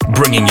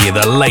bringing you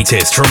the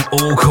latest from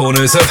all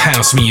corners of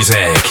house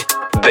music.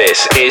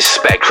 This is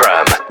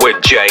Spectrum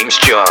with James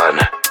John.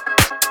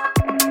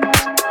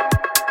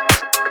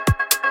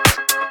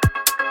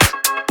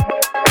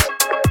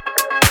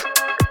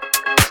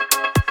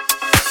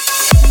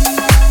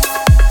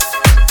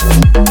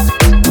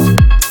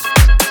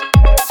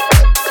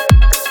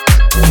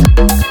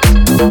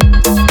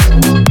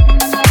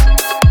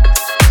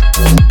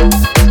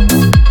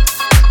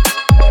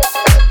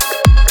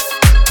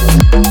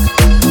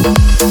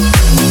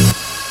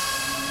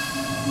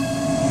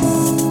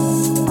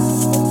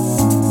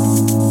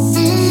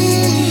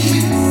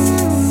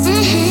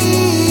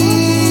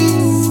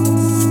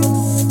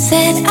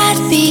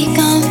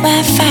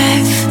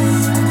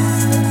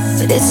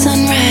 It's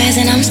sunrise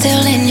and I'm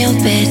still in your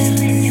bed.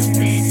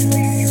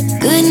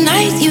 Good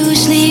night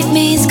usually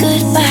means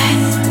goodbye.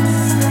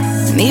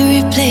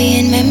 Me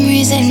replaying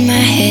memories in my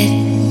head.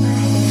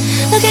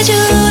 Look at you,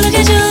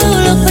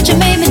 look what you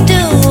made me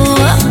do.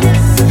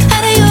 How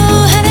do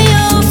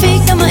you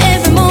think of my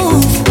every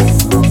move?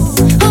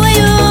 Who are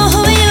you,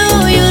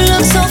 you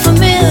look so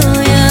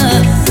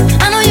familiar.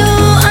 I know you,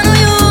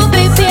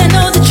 baby, I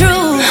know the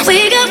truth.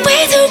 We got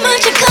way too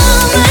much in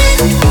common.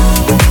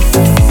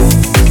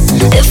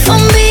 If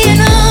I'm being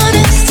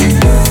honest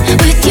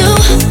with you,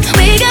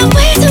 we got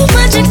way too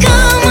much in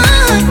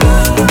common.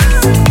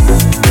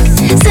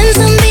 Since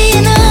I'm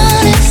being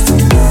honest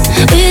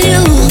with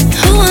you,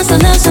 who wants to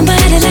love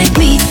somebody like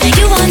me?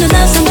 You wanna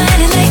love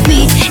somebody like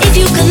me? If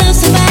you could love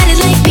somebody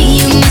like me,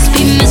 you must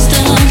be Mr.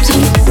 Home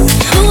too.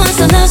 Who wants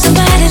to love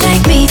somebody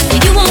like me?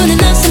 You wanna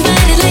love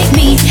somebody like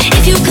me?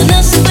 If you could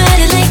love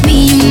somebody like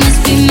me, you must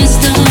be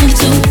Mr. Home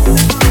too.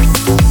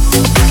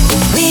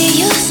 We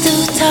used to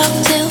talk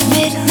till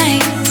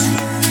midnight.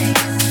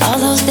 All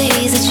those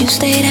days that you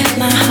stayed at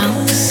my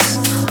house,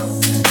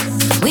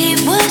 we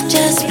were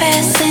just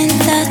passing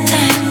the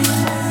time.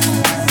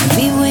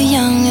 We were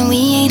young and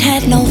we ain't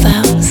had no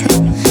vows.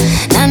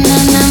 Nah,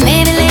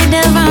 maybe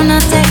later on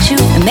I'll text you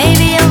and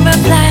maybe you'll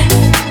reply.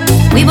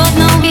 We both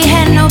know we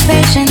had no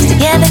patience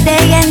together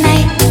day and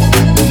night.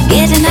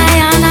 Getting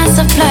high on our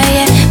supply,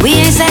 yeah, we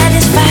ain't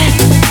satisfied.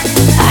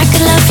 I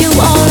could love you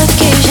all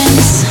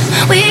occasions.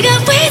 We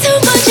got way too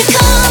much in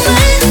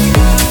common.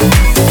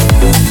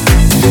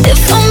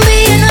 If I'm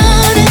being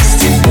honest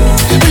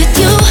with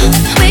you,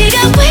 we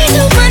got way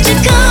too much in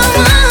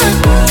common.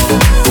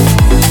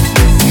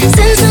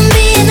 Since I'm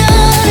being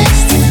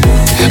honest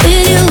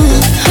with you,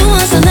 who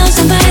wants to love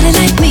somebody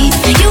like me?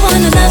 You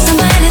wanna love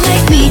somebody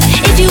like me?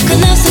 If you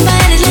could love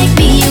somebody like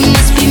me, you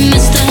must be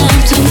Mr.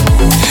 Home too.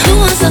 Who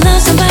wants to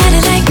love somebody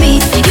like me?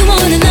 You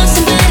wanna love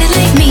somebody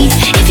like me?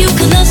 If you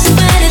could love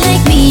somebody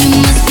like me, you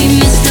must be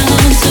Mr.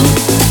 Home too.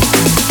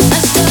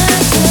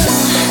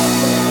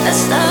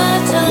 Let's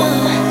start to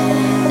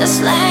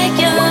just like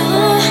you,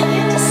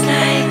 just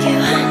like you.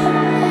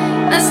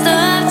 Let's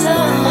start to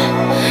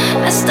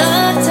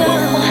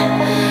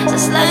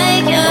just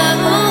like you,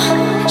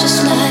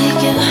 just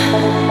like you.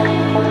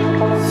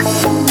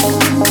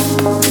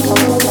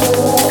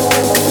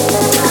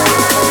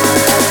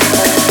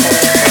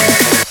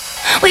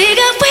 We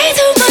got way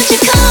too much in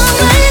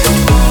common.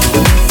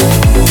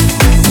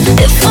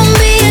 If I'm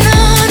being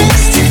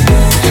honest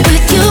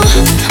with you,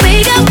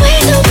 we got way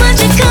too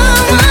much in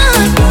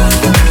common.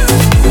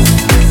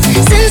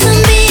 Since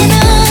I'm being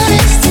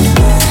honest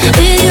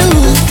with you,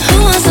 who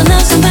wants to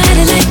love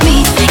somebody like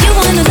me? You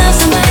wanna love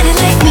somebody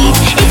like me?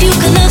 If you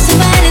could love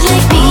somebody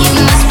like me, you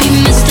must be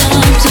Mr.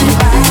 Home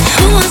too.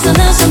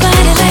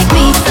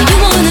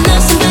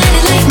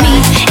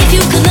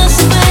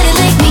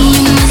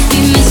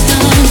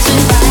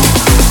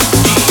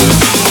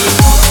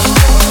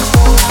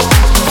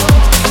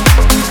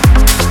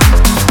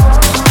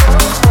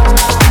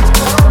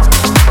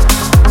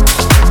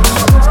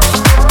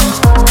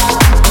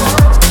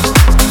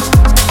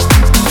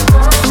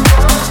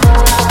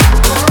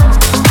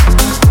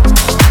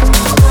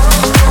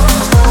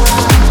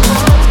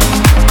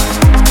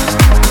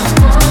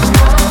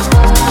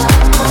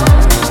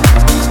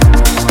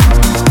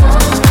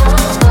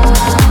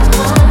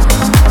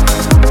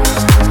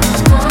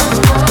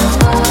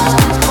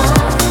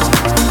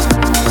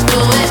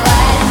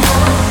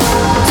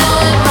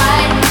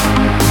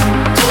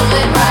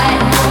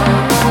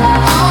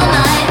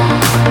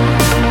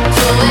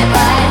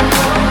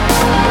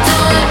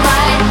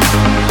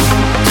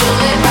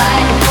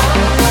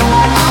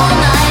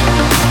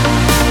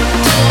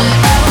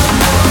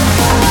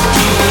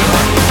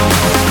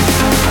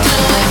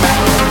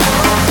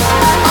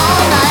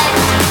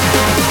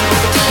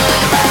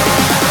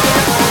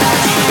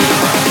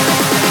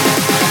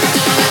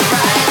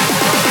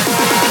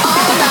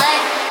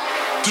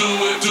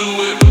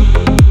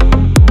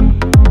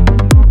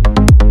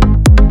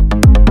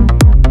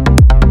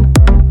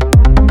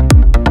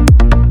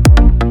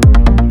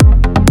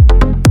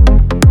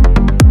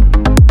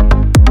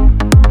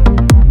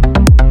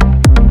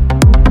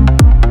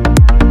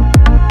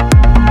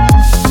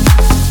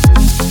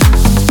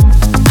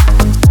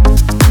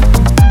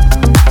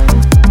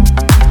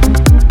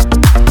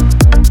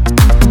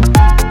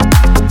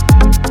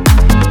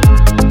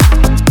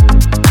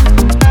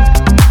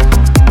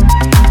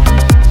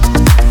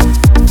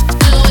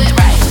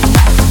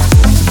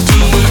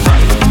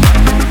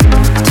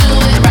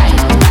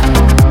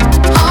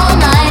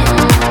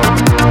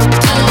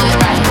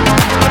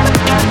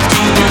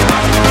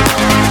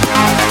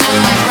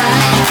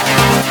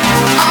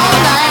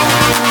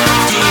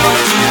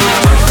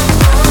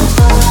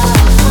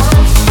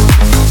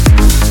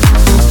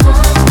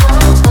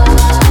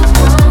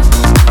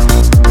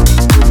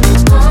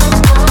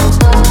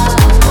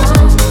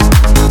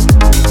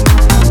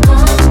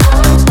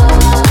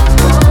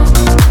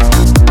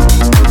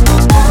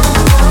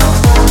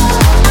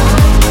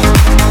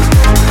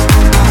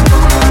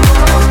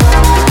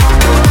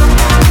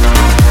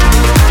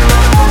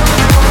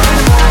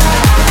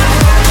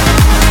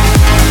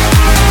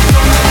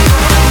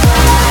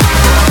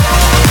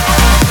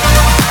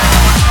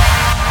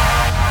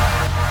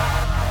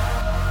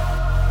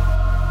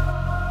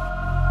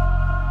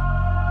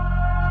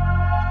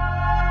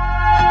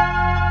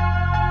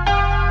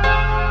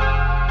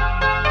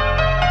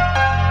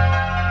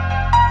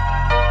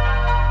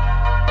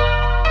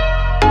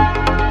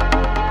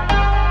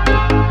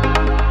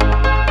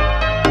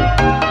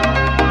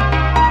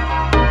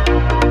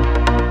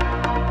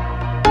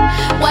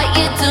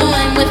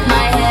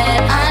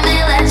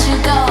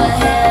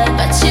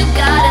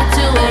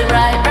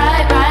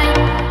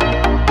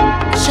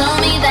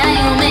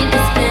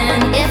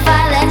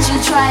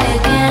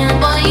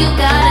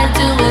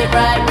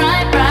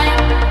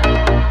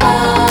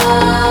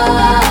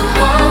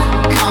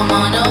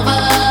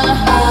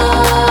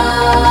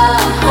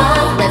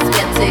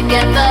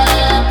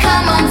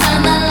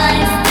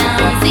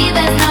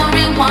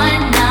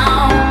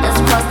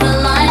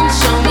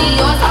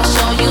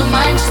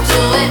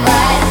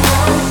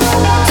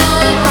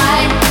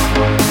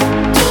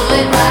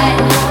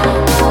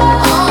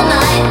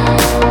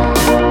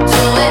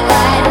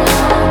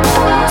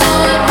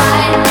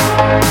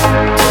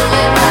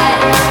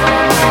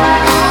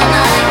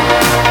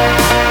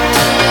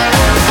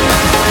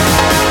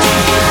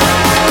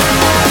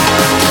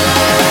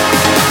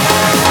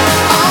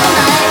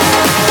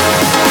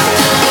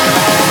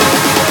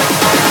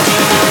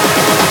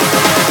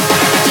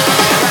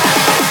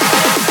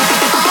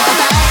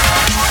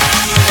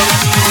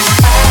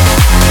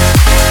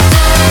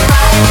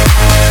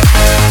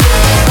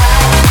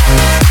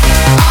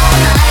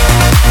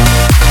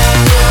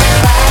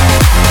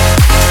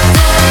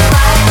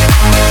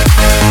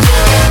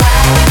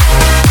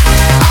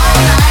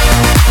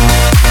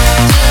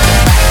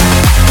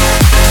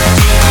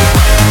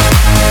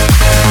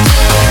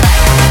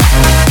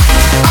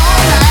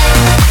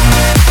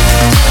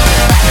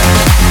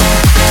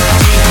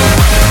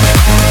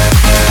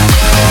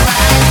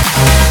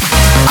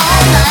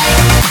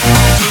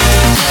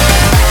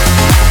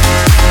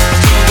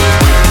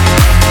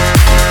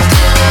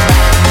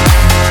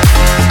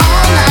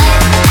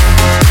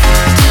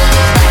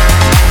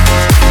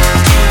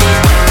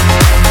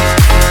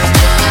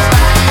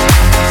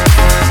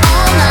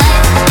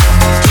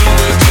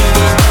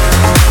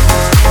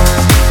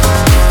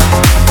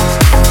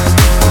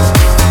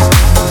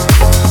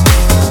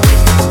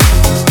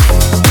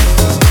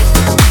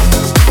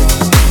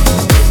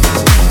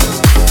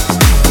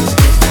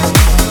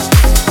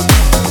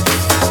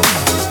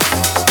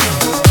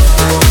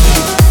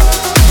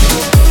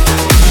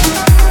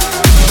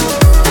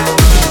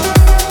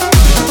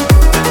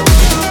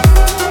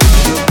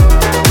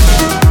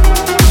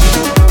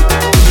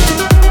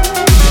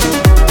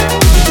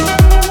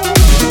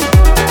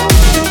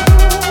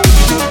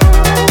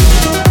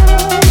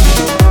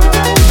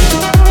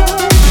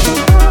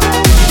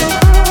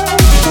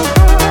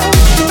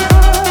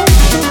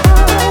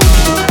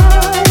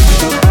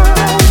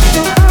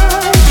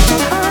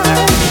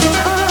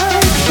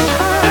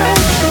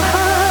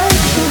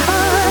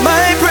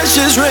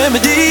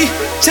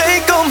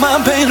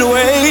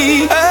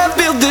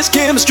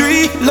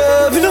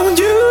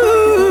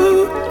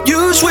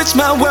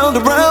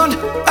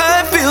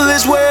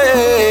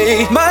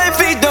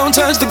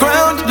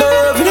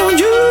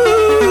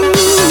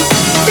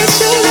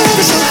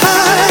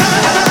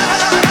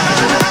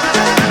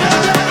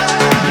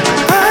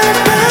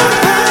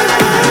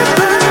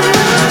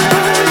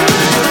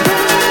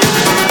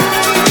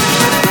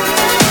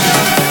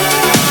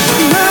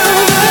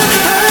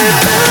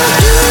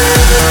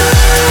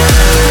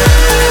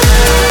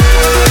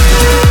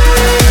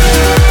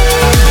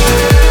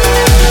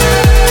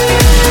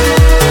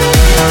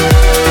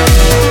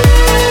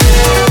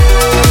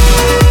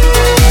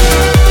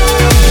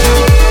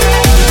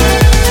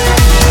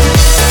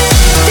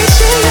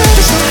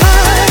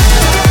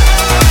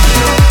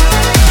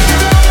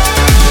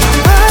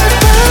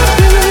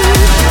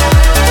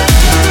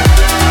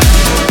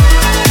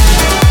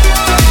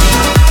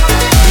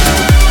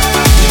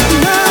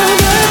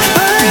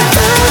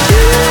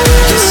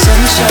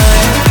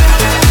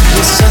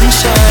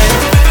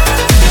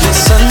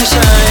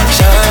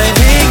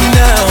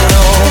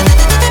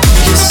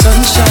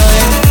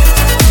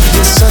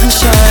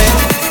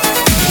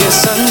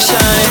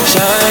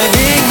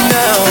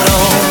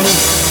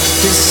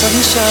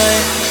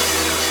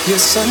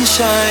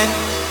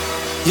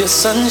 Your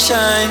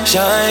sunshine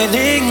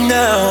shining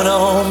down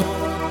on me.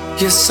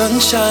 Your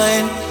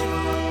sunshine,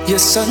 your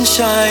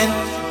sunshine,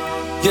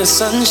 your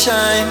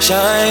sunshine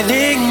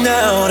shining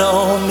down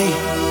on me.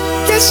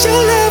 Yes, your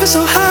love is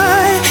so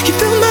high. You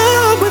fill my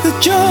heart with a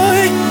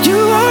joy. You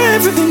are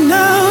everything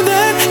now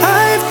that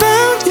I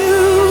found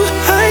you.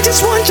 I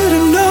just want you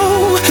to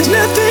know there's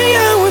nothing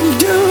I wouldn't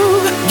do.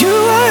 You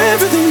are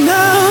everything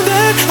now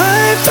that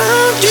I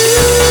found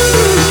you.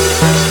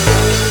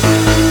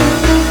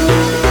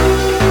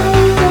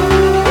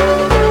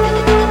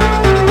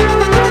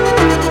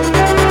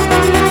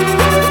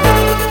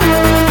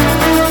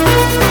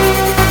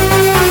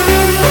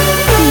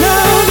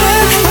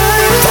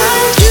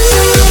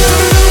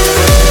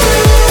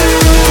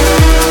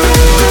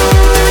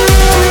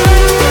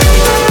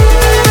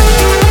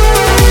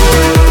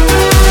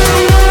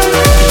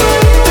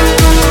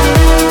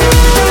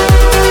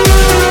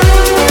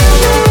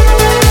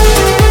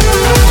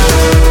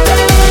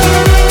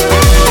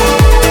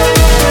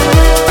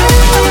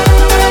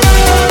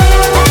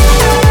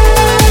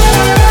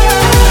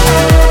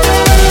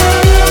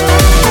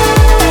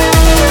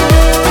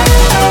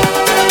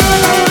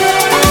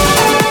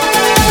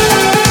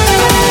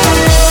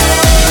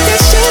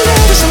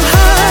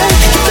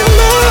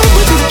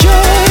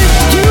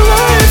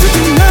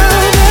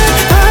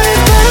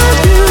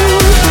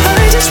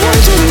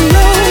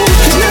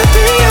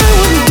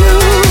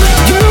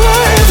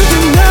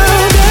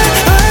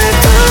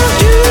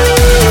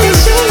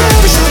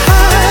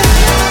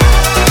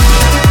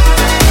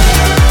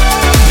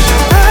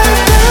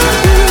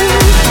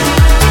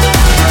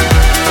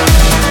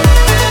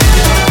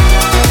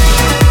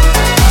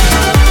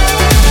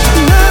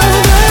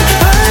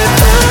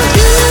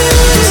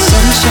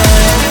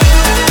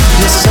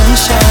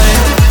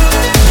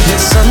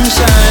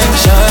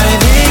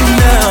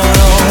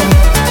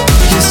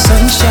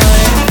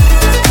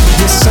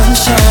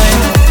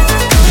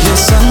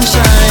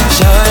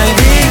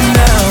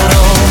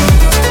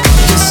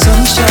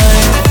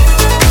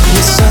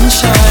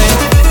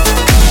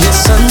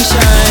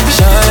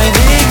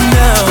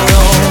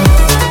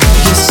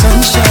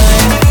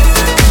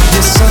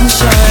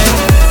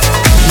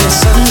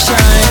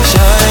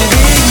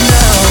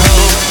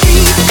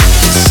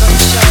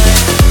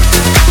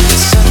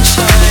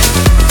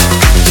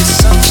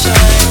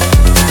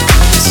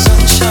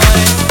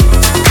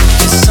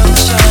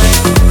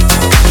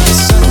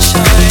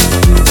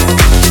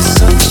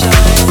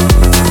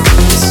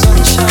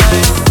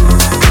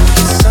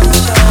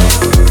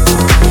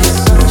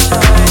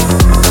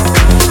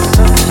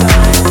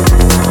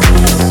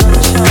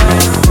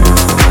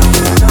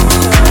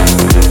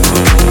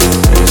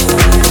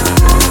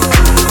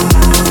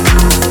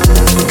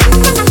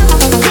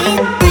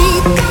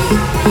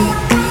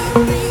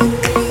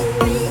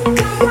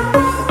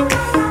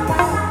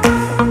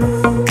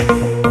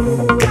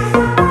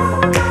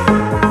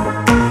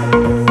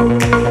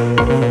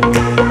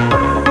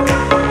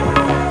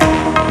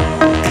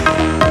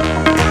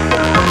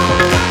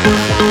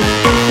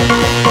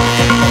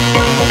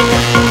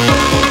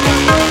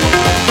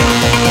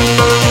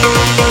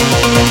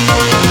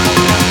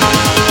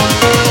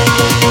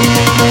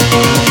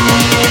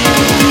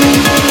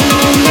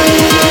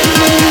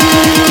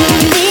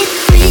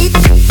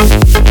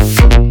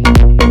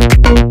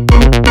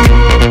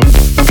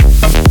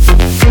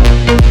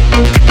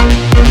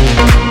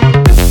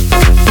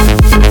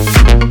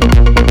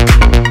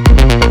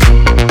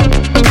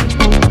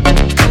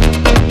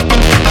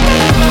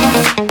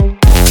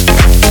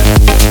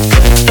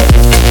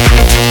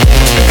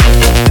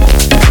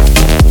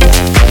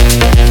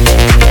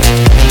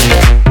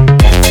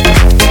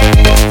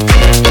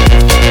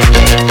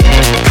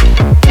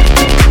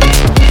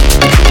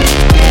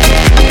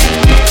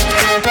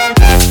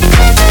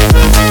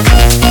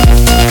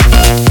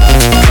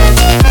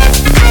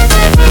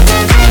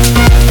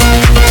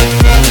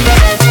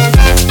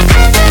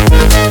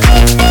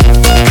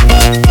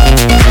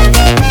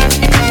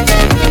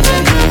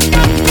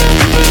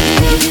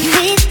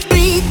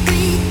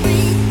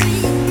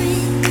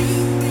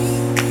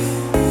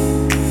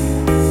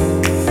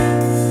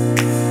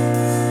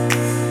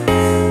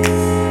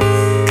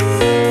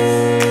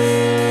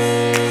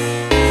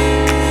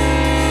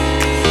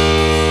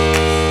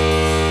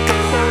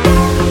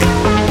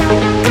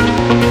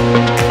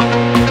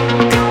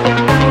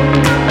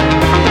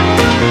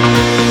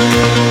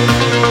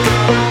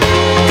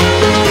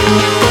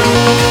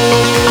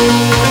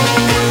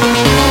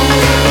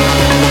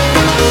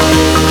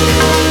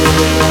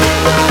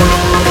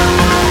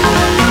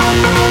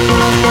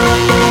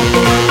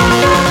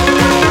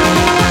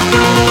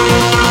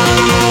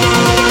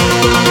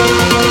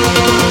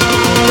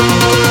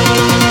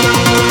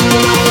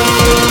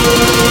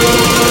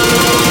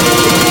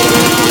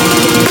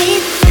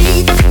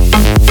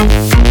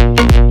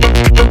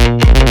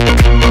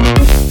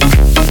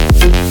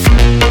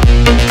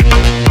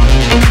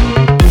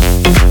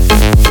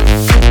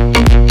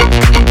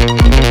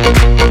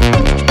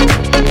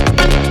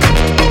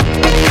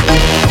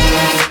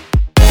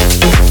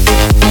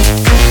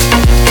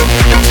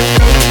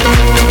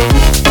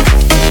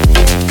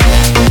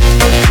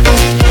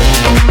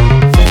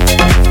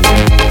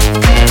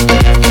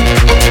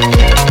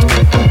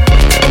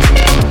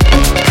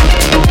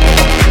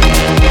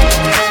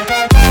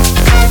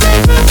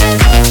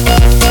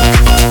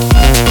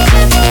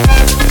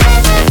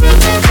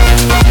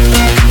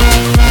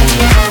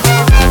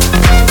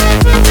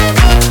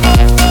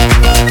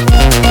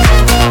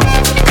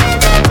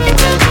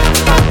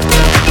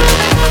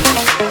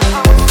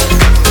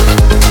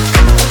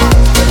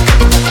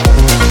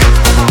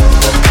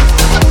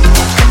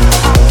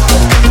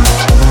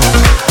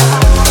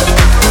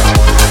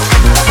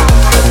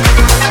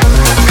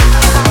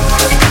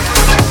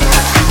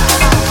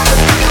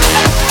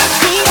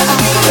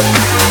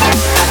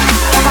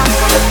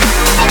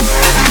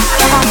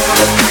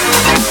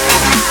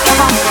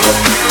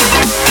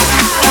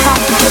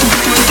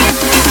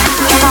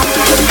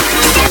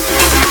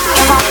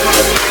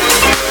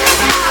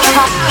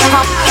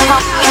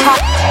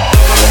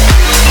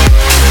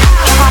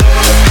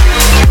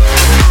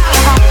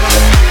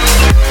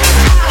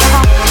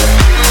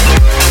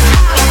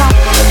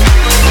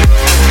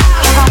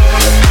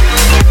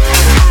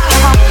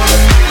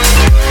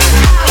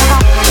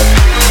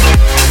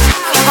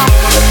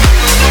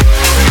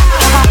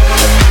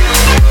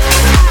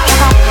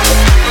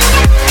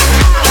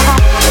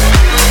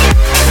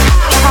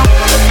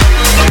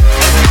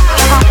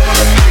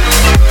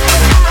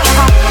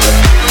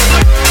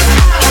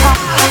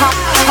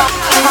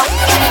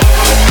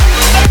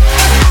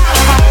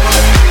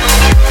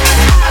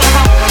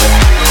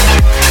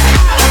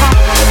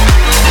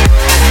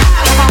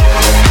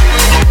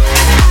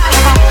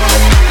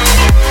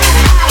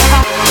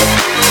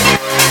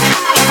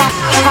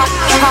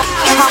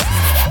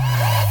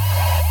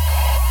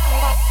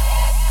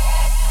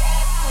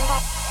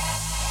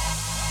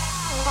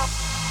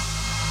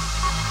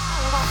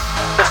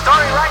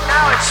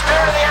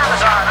 Spirit of the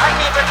Amazon,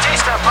 Ike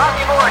Batista,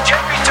 Bobby Moore,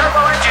 Jet B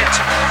Turbo Engines,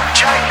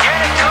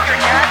 gigantic Cougar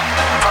Cat.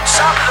 From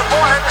south of the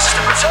border, this is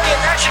the Brazilian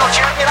national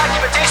champion,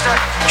 Ike Batista,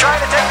 trying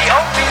to take the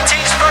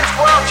OPT's first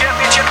world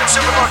championship in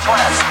Superboard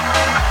class.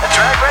 The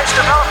drag race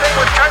developing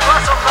with Kurt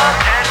Russell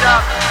and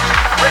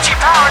Richie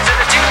Powers in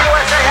the Team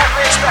USA as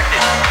we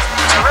expected.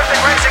 Terrific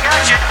racing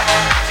action.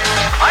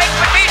 Ike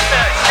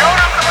Batista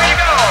showing up the way to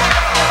go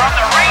from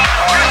the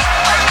rainforest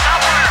of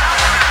South America.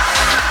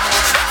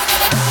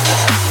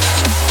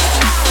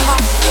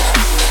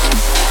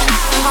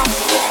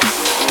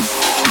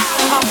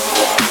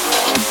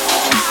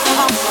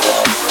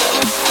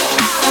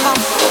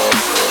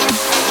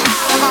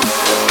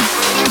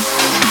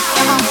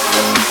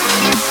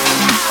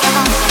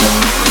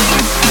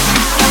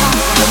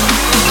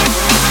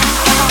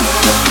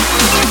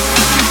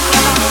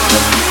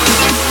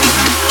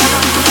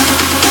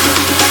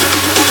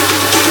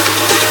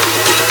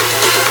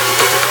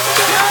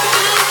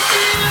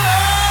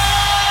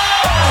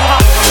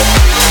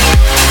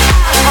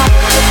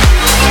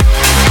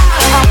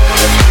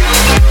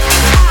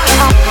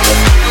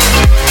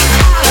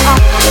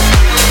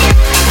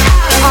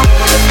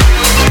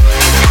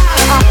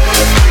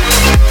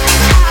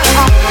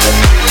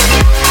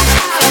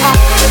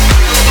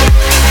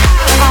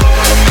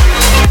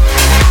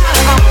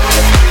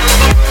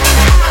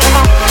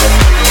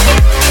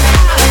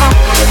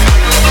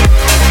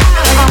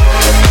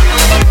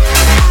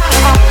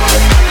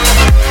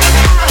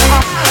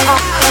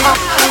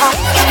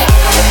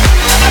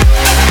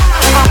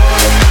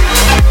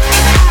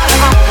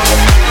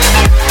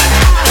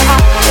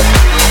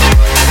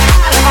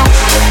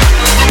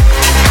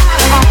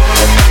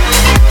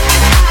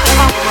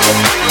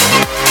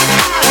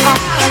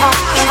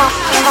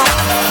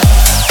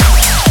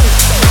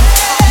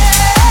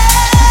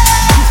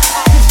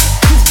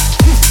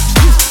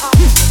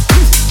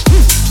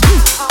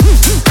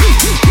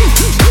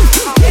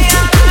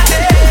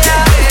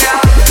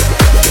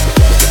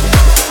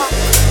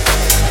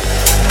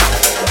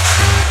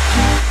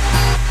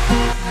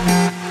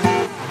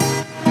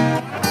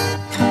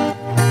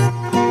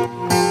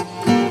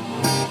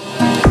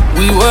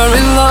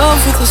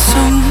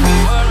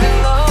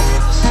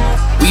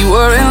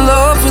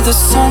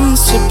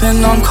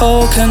 Sipping on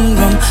coke and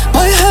rum,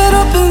 my head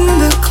up in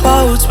the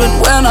clouds. But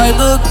when I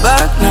look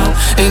back now,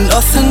 ain't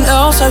nothing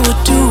else I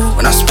would do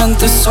when I spent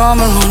the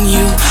summer on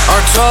you.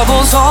 Our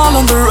troubles all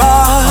on the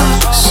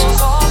rocks,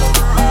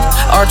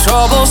 our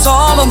troubles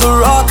all on the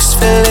rocks,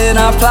 filling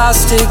our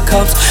plastic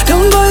cups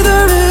down by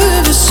the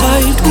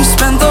riverside. We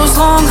spent those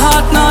long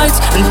hot nights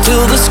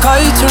until the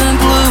sky turned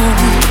blue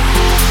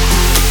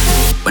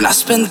when I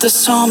spent the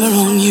summer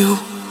on you.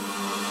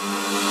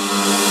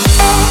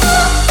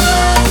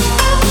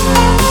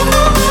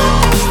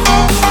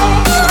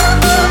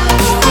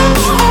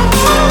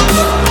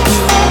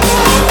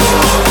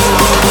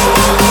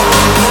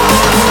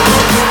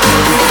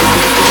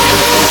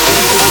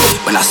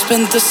 When I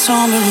spent the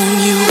summer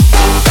on you.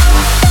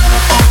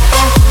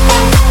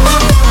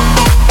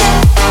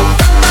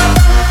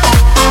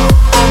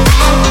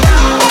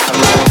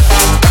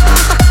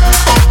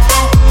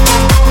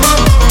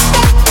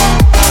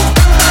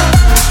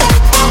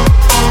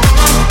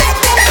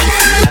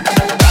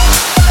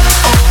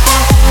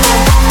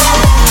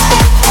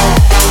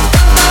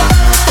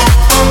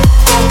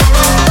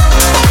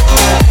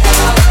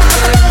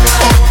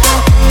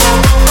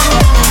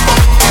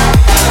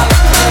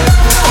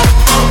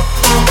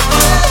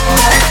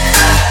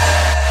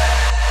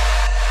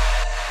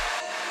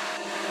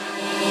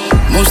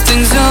 Most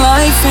things in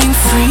life ain't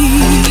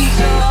free.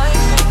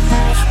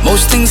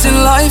 Most things in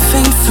life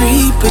ain't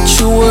free, but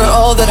you were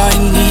all that I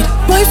need.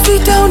 My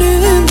feet down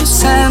in the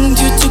sand,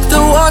 you took the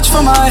watch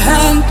from my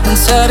hand and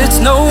said it's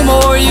no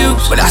more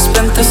use. But I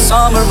spent the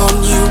summer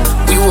on you.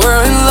 We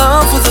were in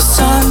love with the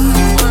sun.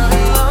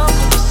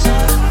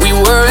 We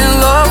were in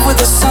love with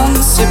the sun,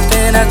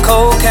 sipping a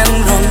coke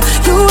and rum.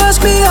 You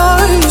asked me,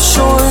 are you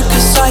sure?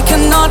 'Cause I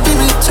cannot be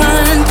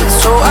returned, and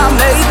so I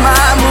made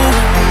my move.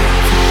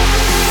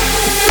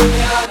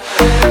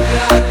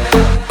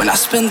 When I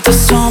spent the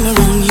summer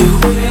on you.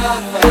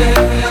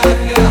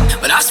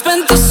 When I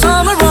spent the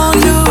summer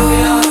on you.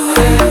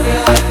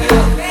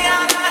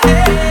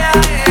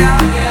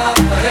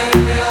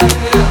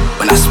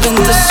 When I spent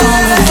the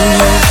summer on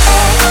you.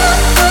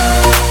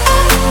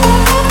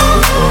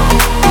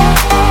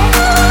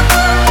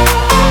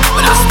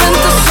 When I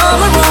spent the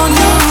summer on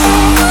you.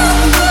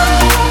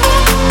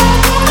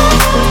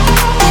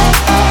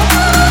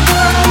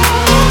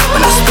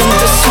 When I spent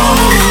the summer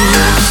on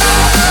you.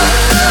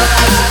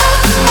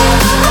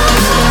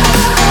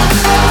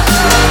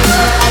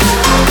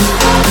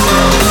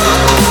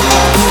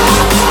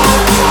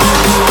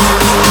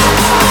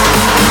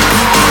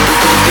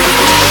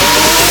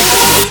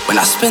 When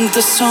I spent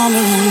the summer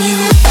on you.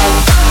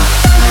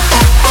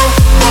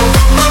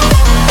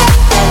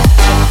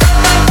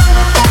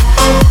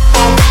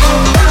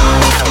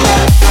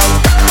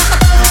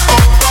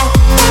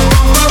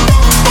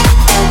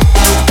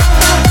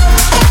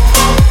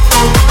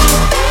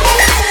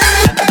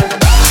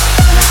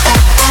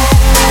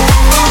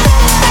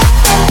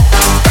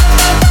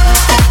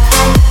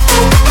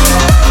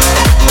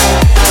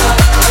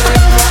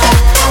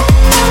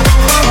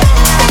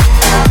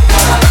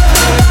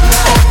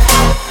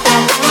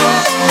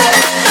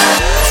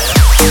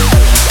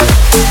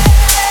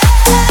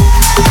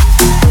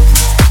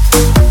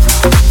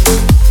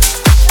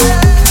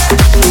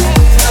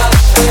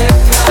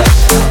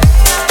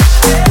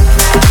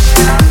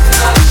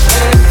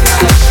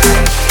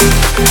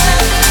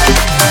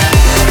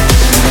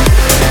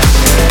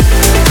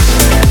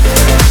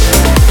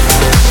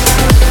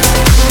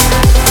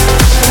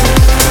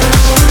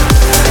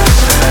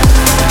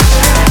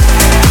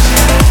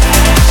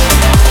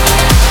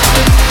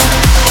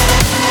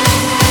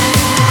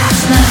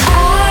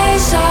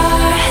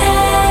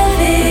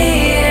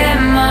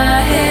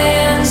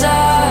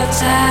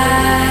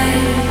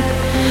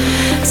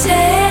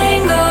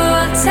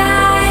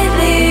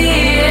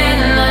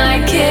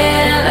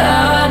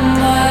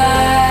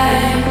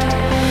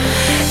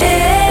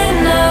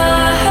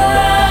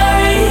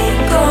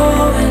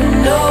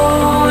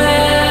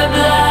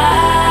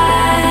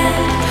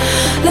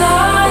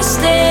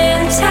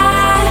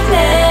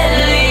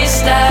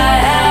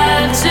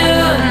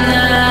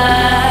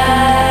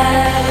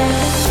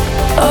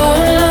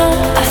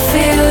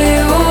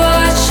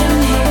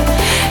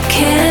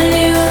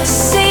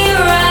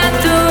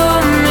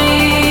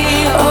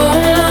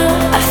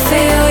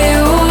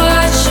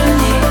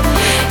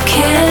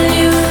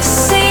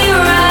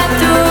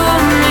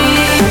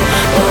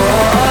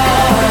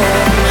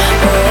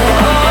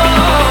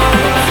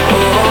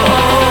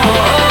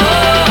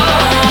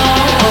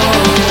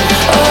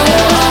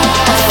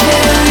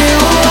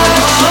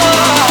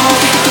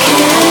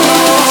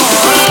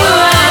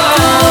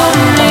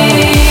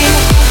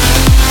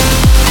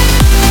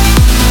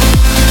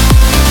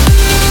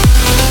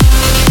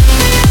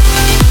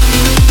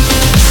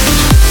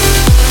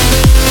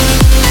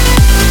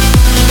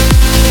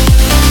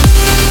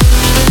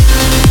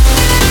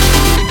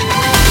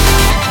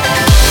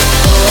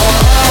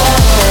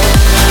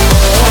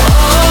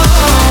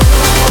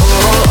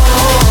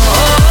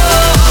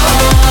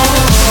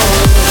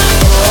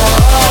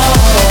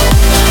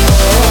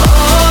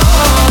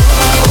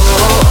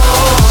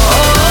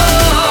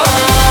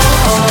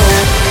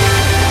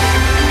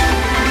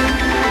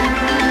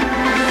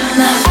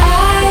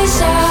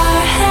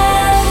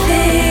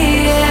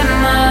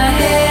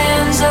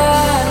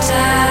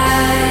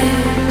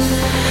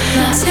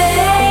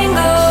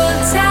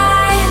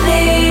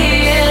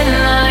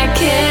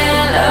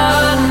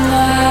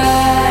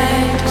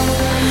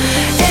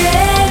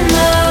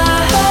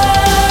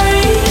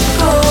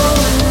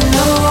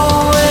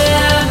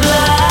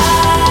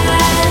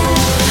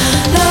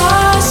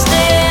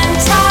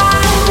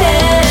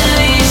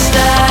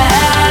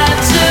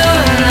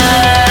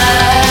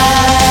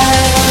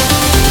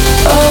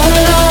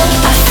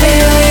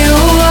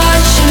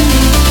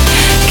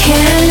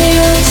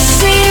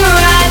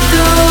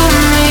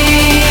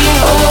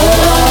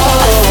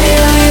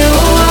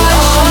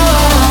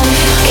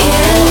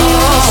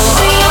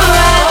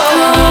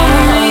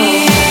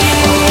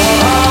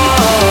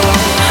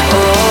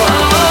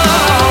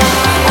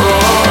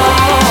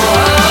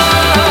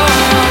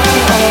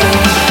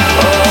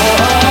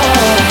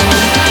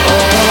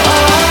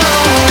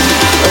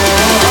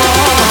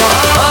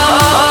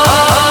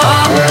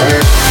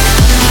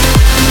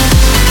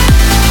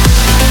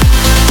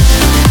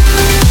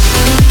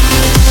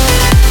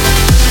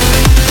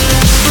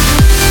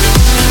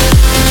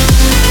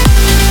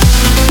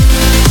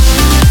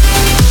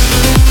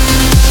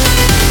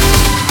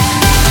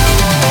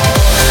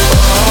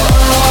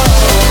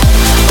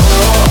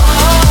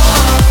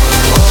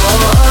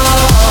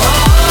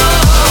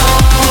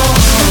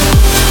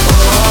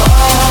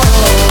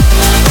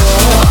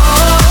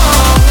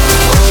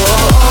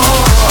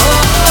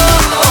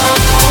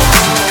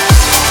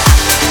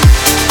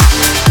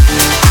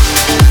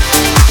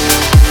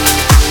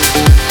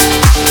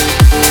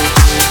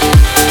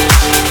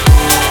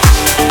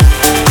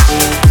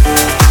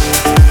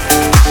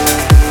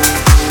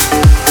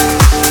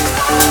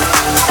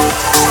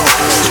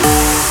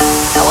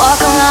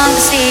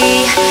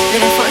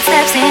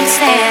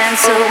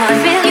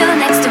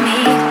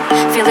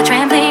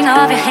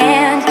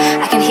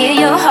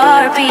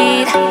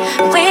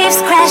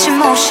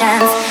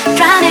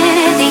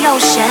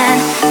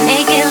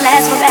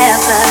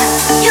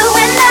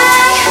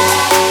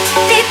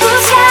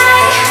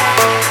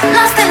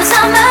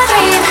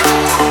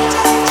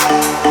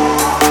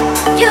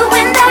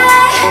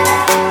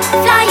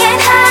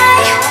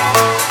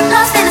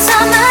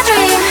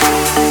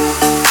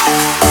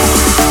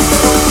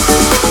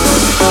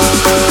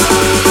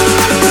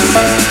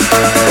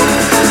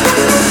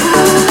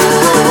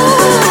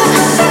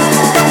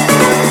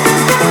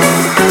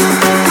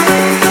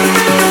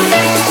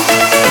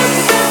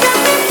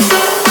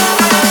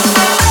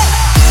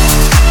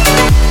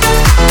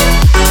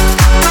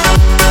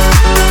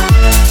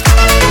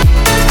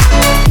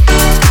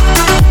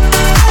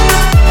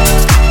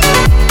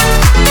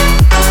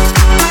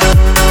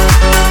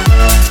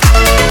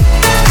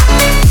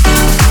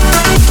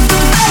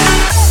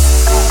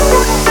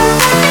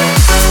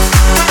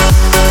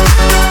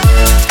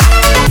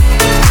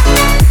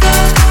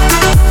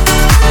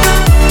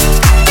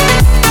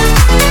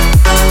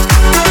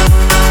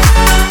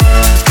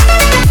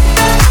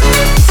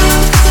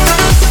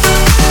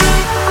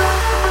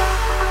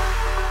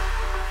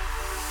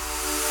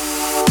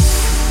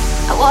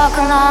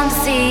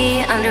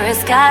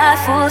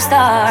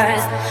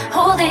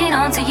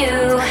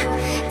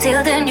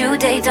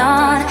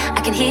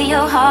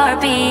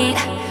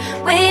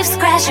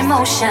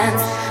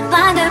 Emotions,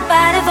 blinded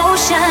by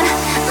devotion,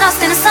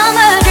 lost in a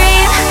summer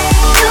dream.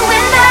 You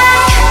and I,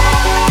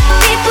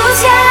 deep blue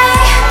sky,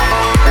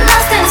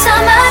 lost in a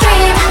summer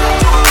dream.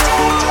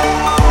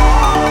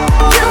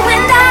 You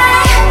and I,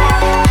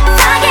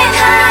 flying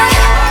high,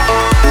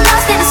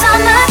 lost in a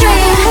summer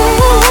dream.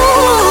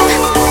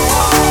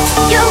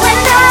 You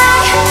and I,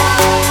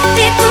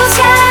 deep blue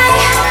sky,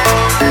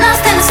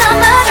 lost in a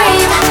summer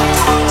dream.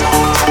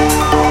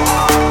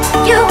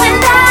 You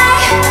and I.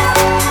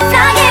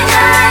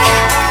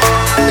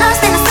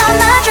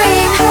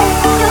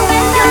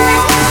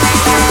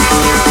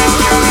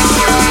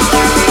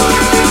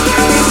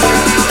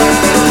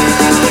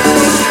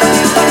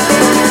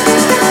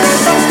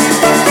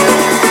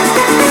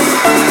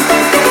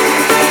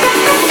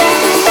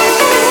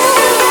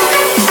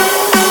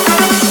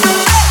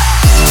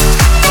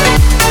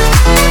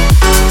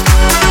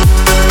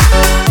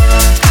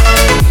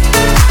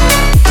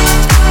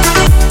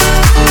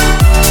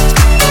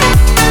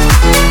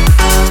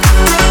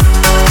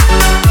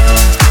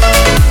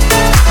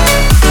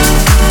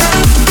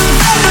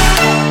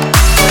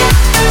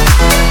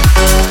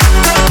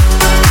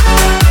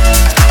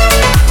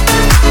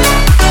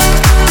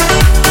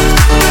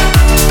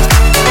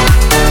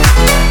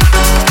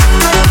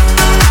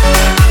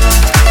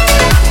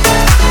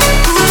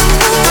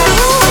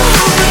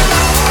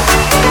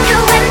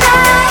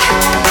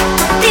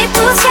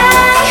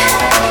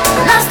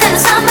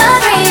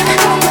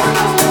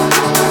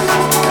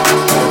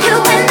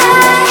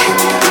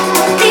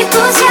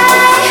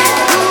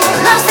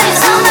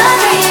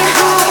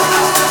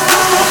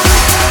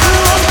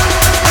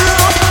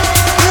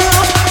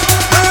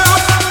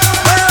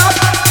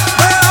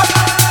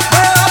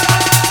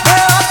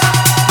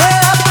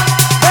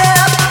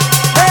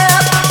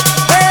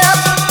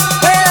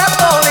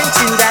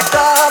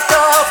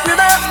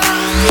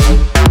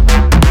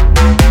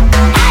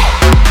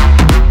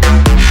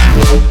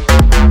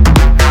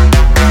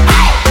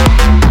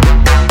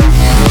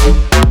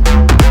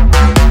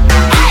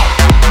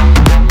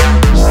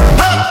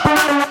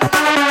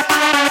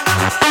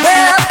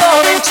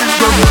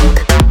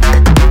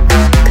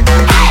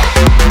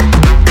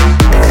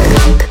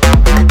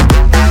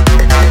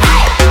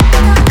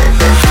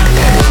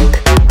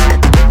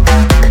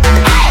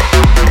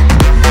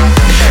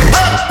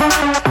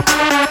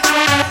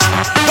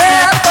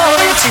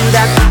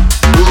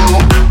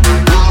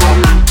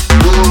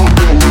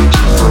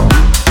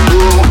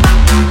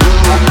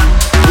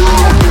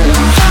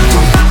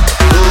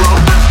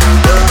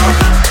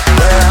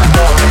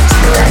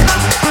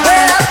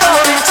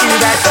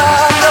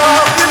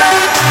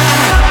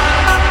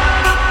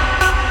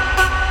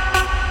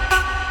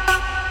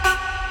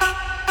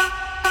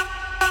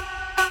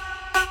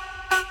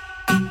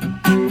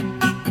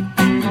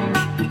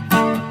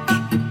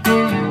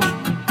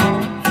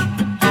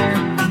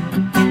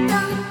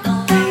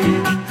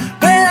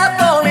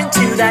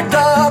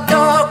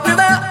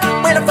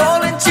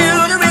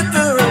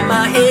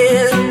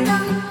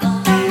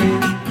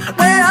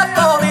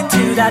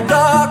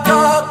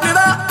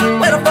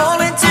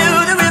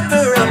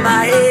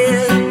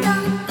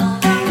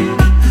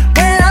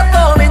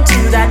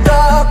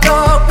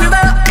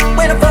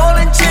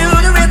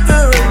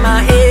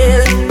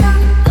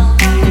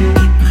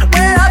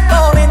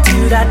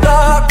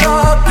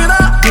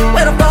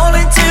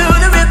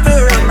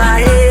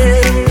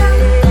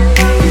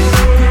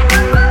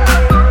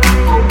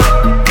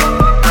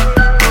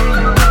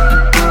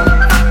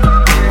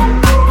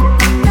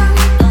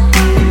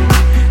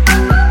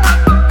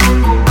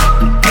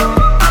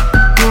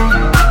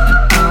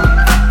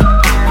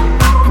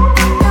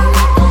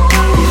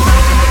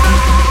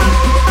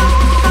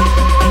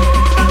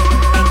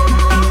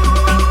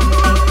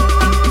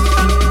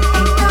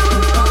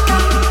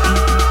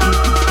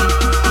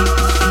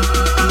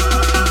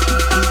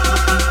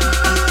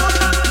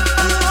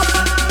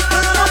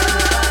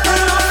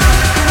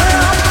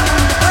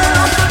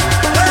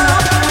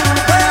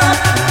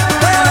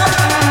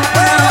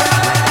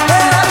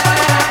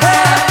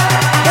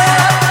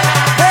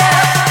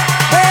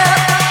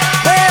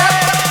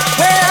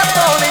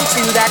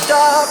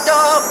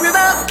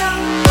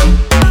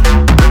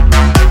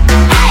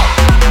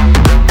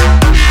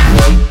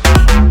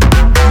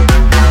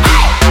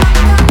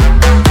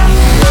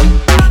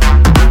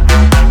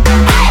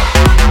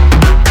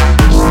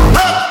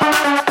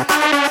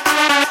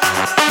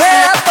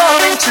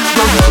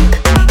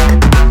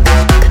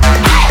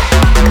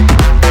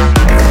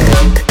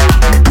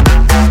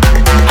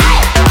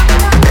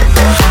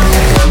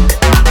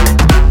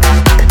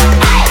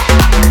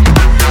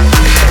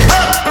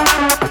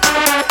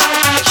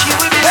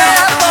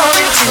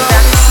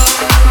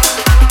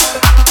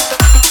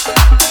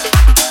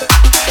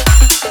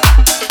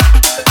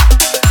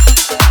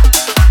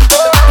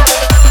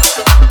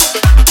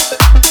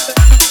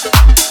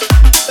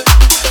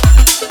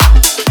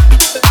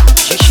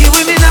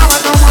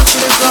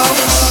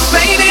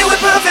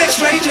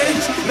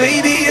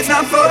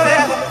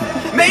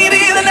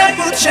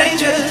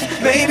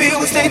 maybe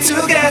we'll stay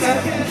together.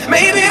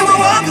 Maybe we'll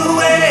walk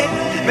away,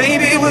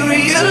 maybe we'll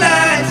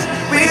realize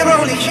we're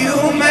only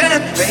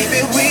human.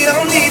 Maybe we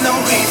don't need no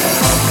reason.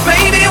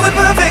 Maybe we're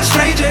perfect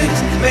strangers,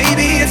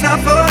 maybe it's not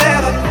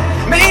forever.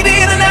 Maybe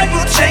the night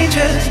will change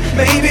us,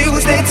 maybe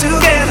we'll stay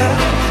together.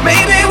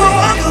 Maybe we'll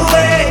walk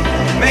away,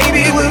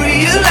 maybe we'll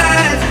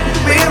realize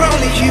we're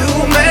only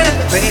human.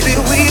 Maybe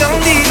we don't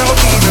need no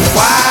reason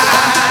why.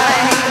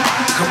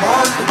 Come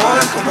on, come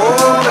on, come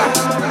over.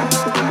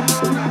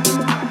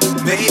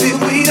 Maybe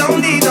we don't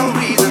need no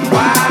reason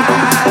why.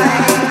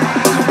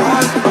 Come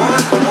on, come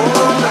on, come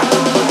over.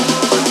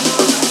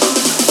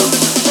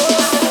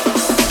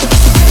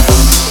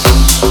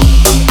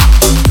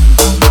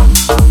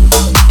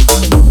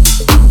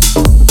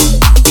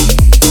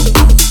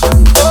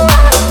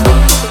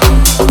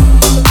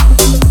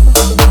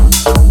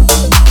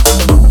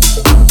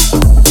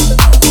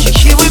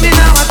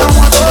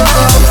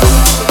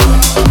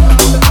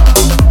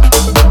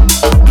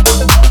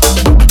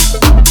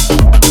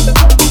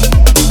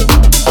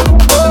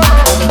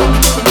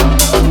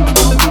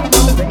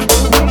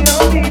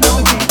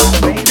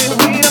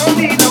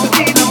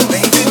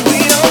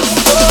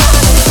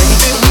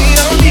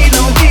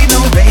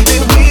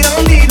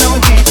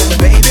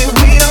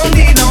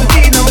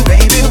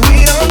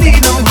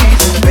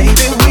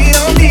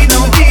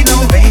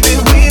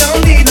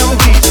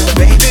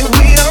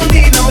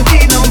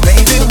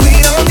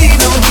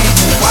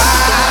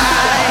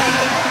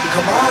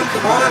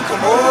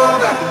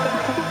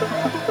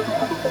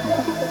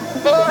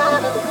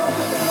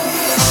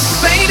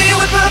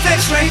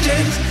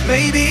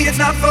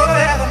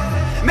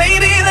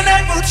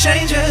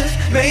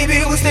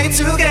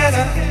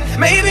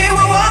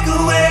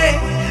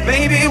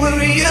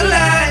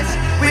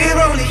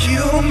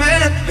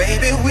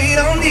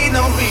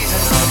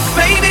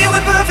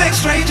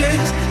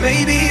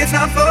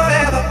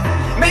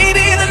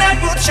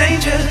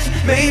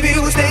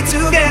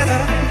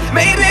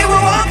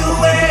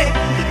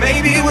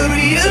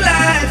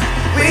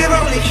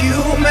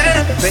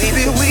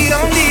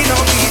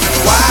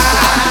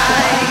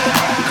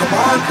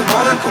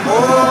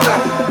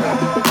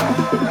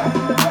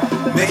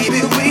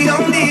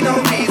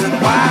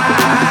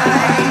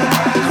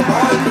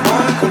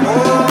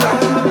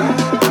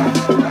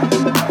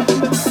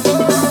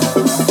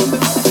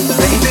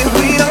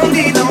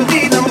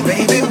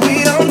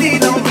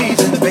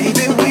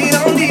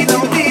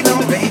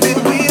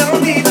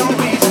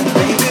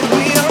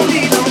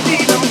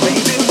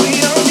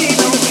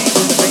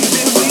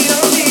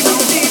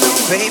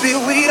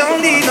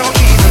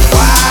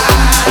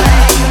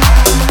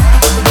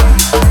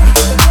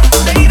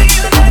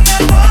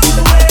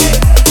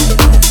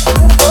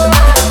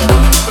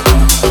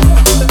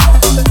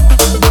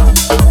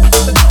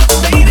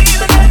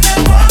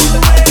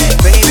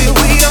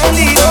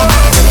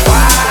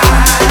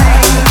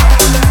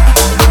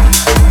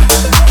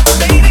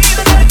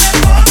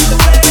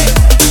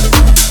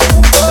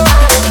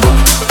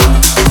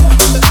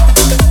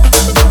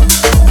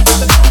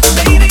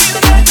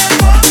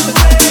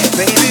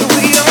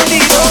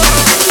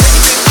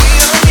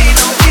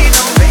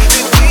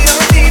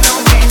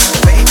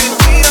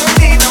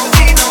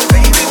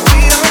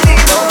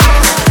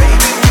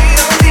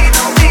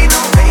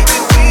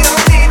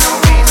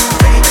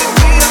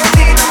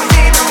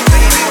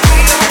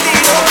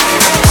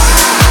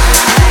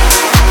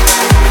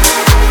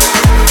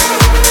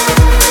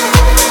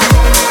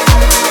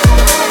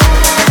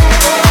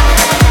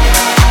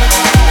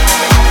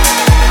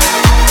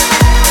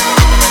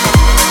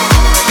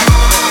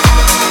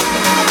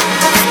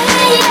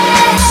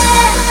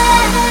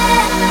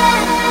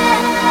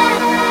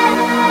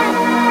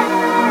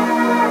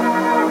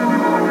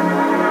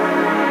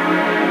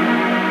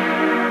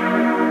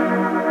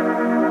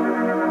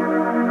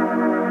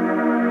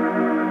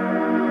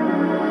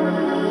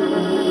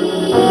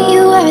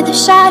 The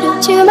shadow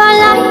to my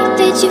light,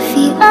 did you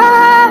feel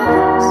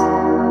us?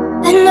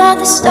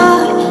 Another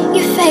star,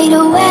 you fade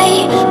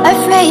away.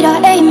 Afraid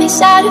our aim is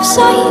out of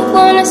sight.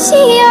 Wanna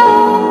see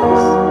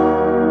us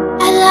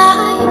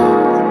alive.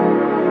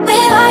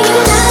 Where are you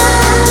now?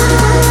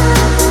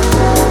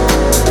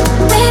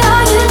 Where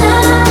are you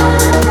now?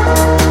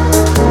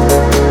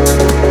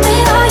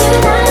 Where are you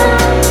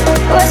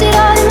now? Was it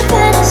all in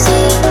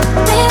fantasy?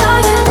 Where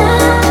are you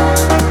now?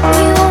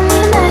 Were you only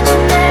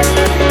imaginary?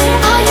 Where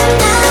are you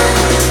now?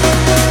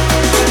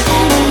 Where are you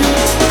now?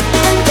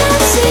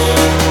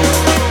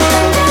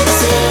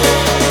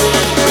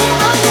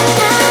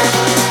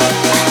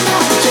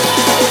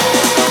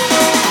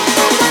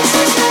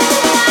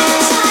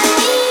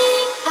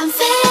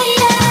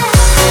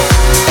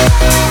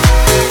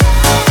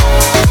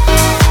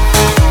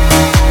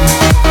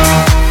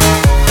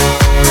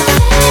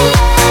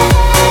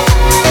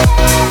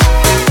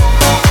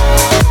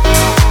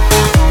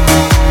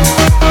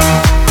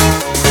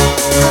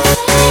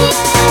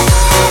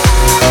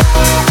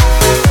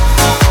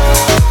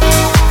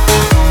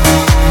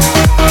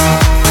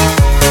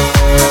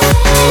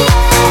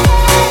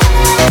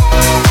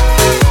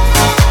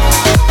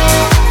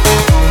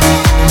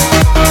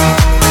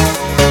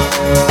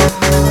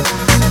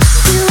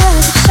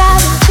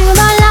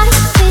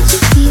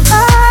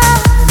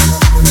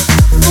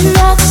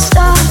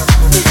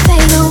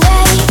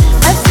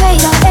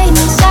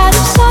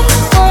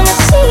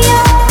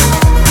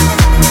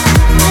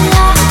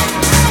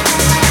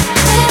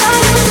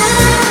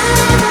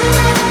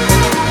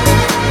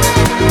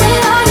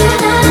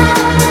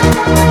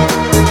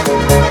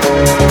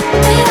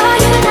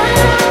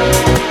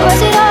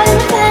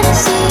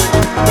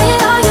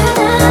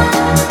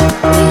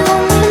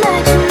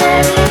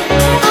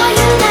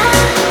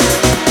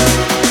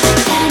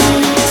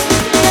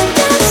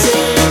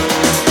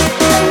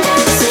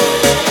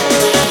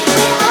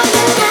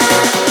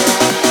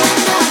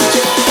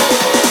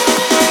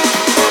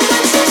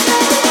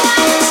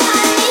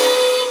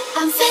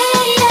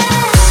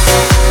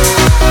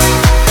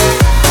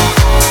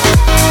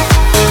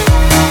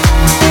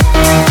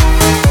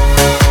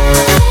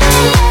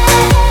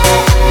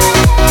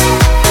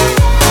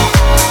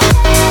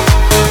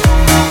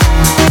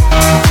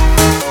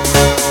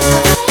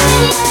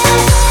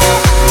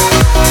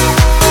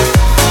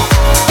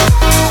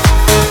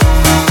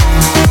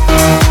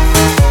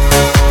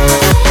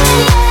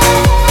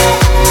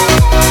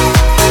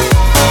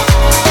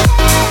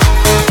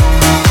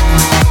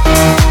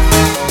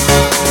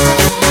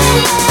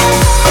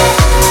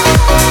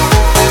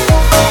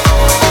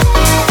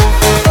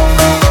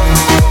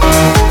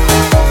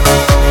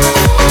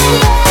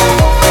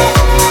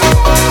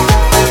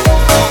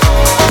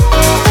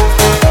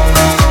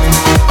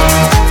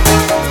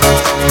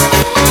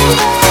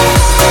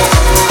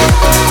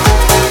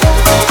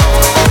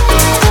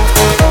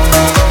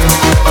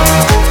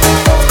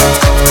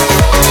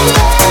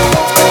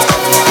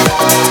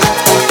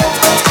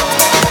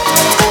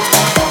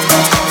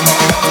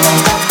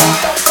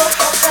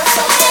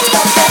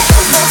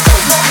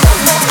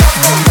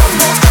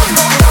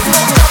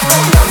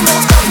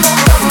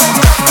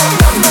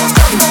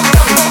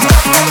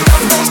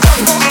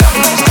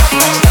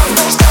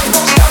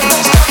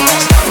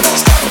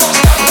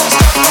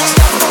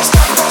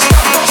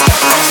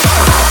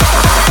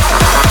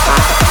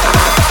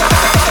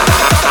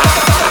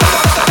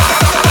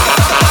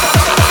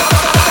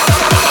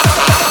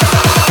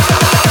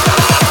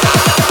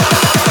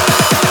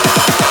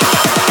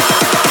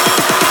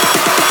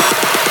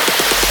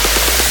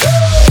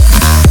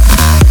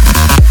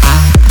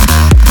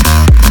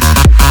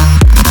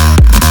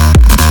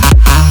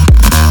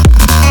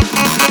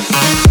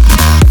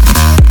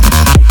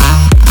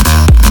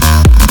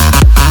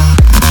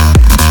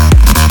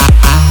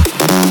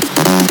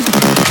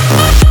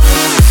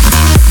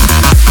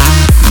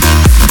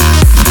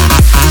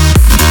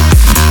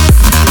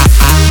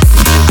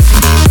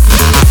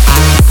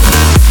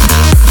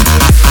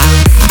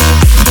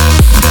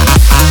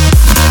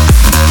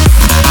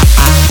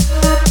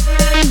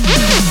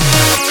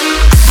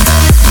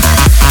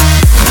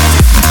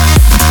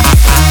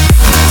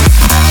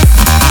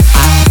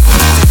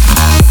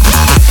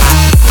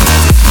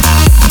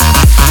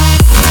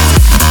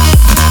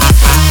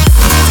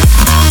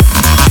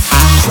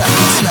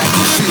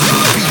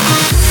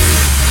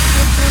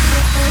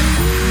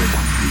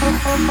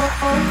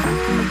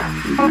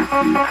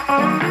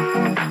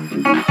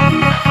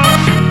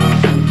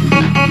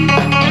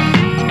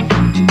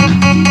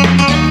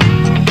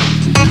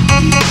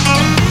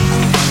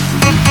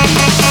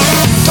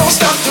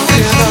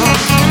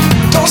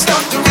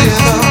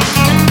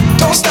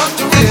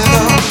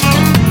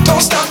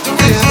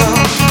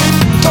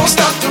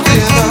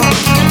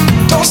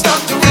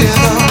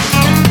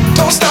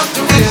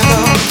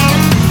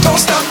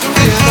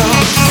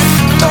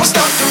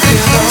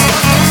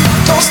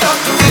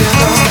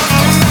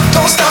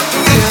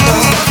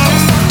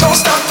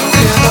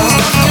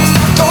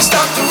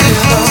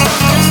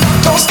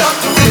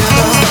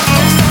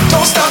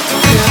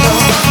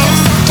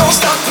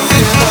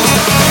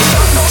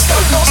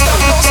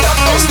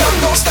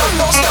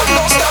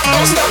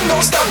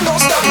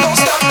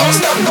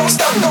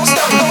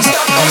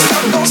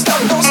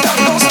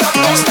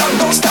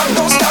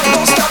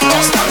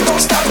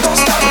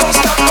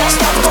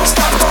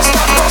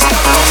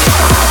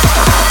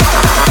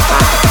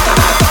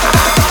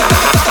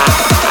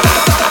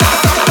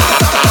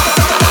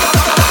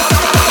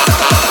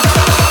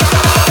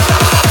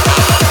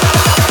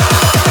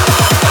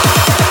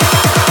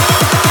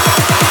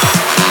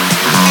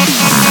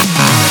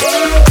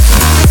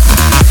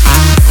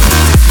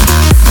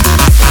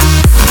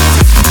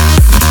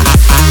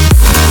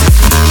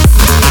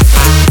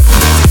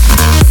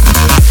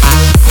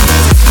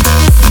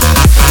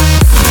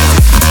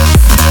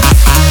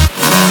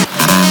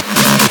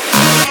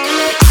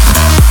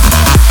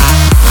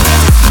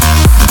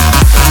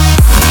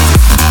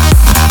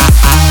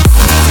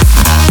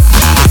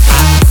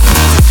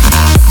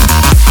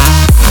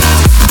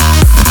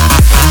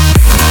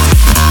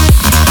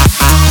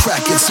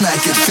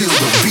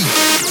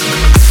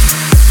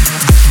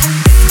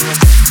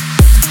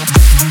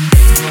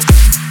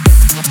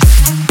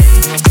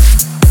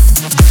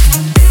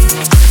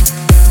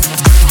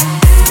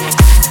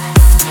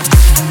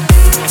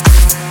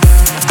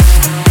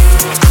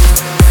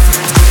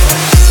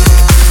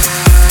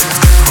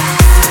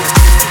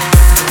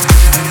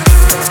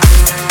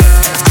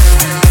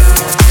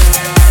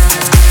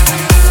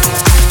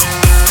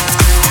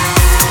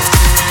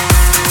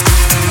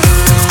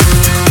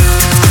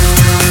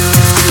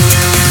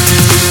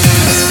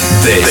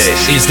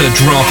 This is the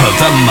drop of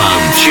the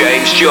month.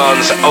 James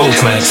John's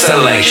Ultimate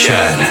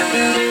Selection.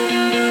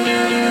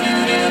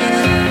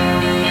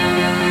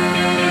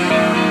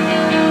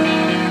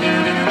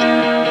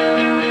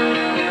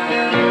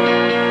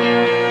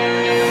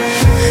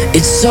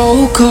 It's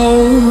so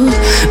cold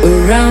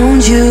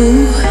around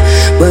you,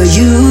 but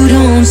you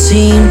don't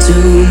seem to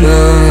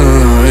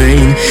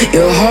mind.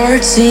 Your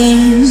heart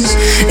seems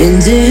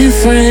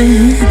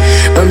indifferent.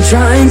 I'm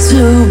trying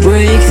to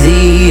break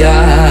the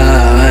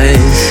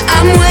ice.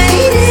 I'm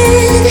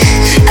waiting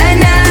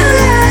an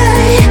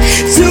hour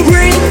to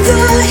bring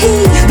the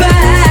heat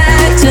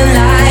back to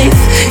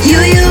life. You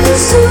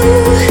used to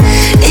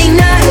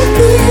ignite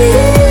me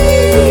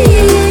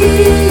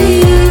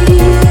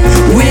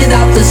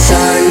without the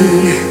sun.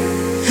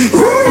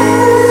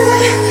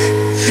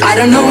 I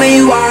don't know where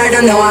you are, I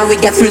don't know how we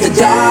get through the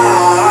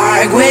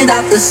dark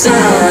without the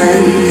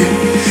sun.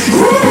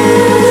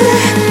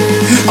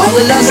 All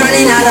the love's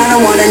running out, I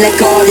don't wanna let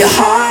go of your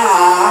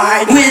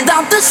heart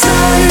without the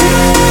sun.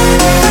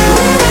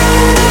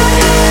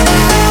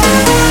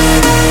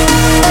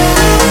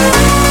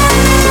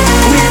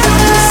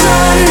 Without the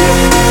sun.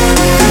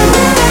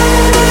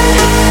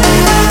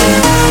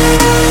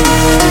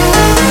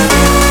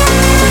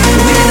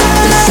 Without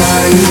the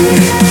sun.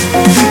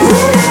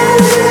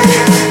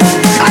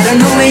 I don't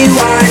know where you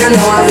are, I don't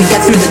know how we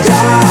get through the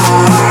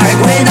dark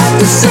without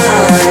the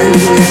sun.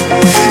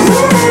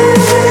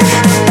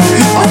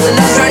 All the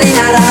love's running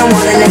out, I don't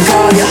wanna let go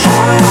of your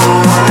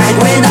heart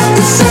without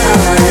the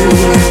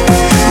sun.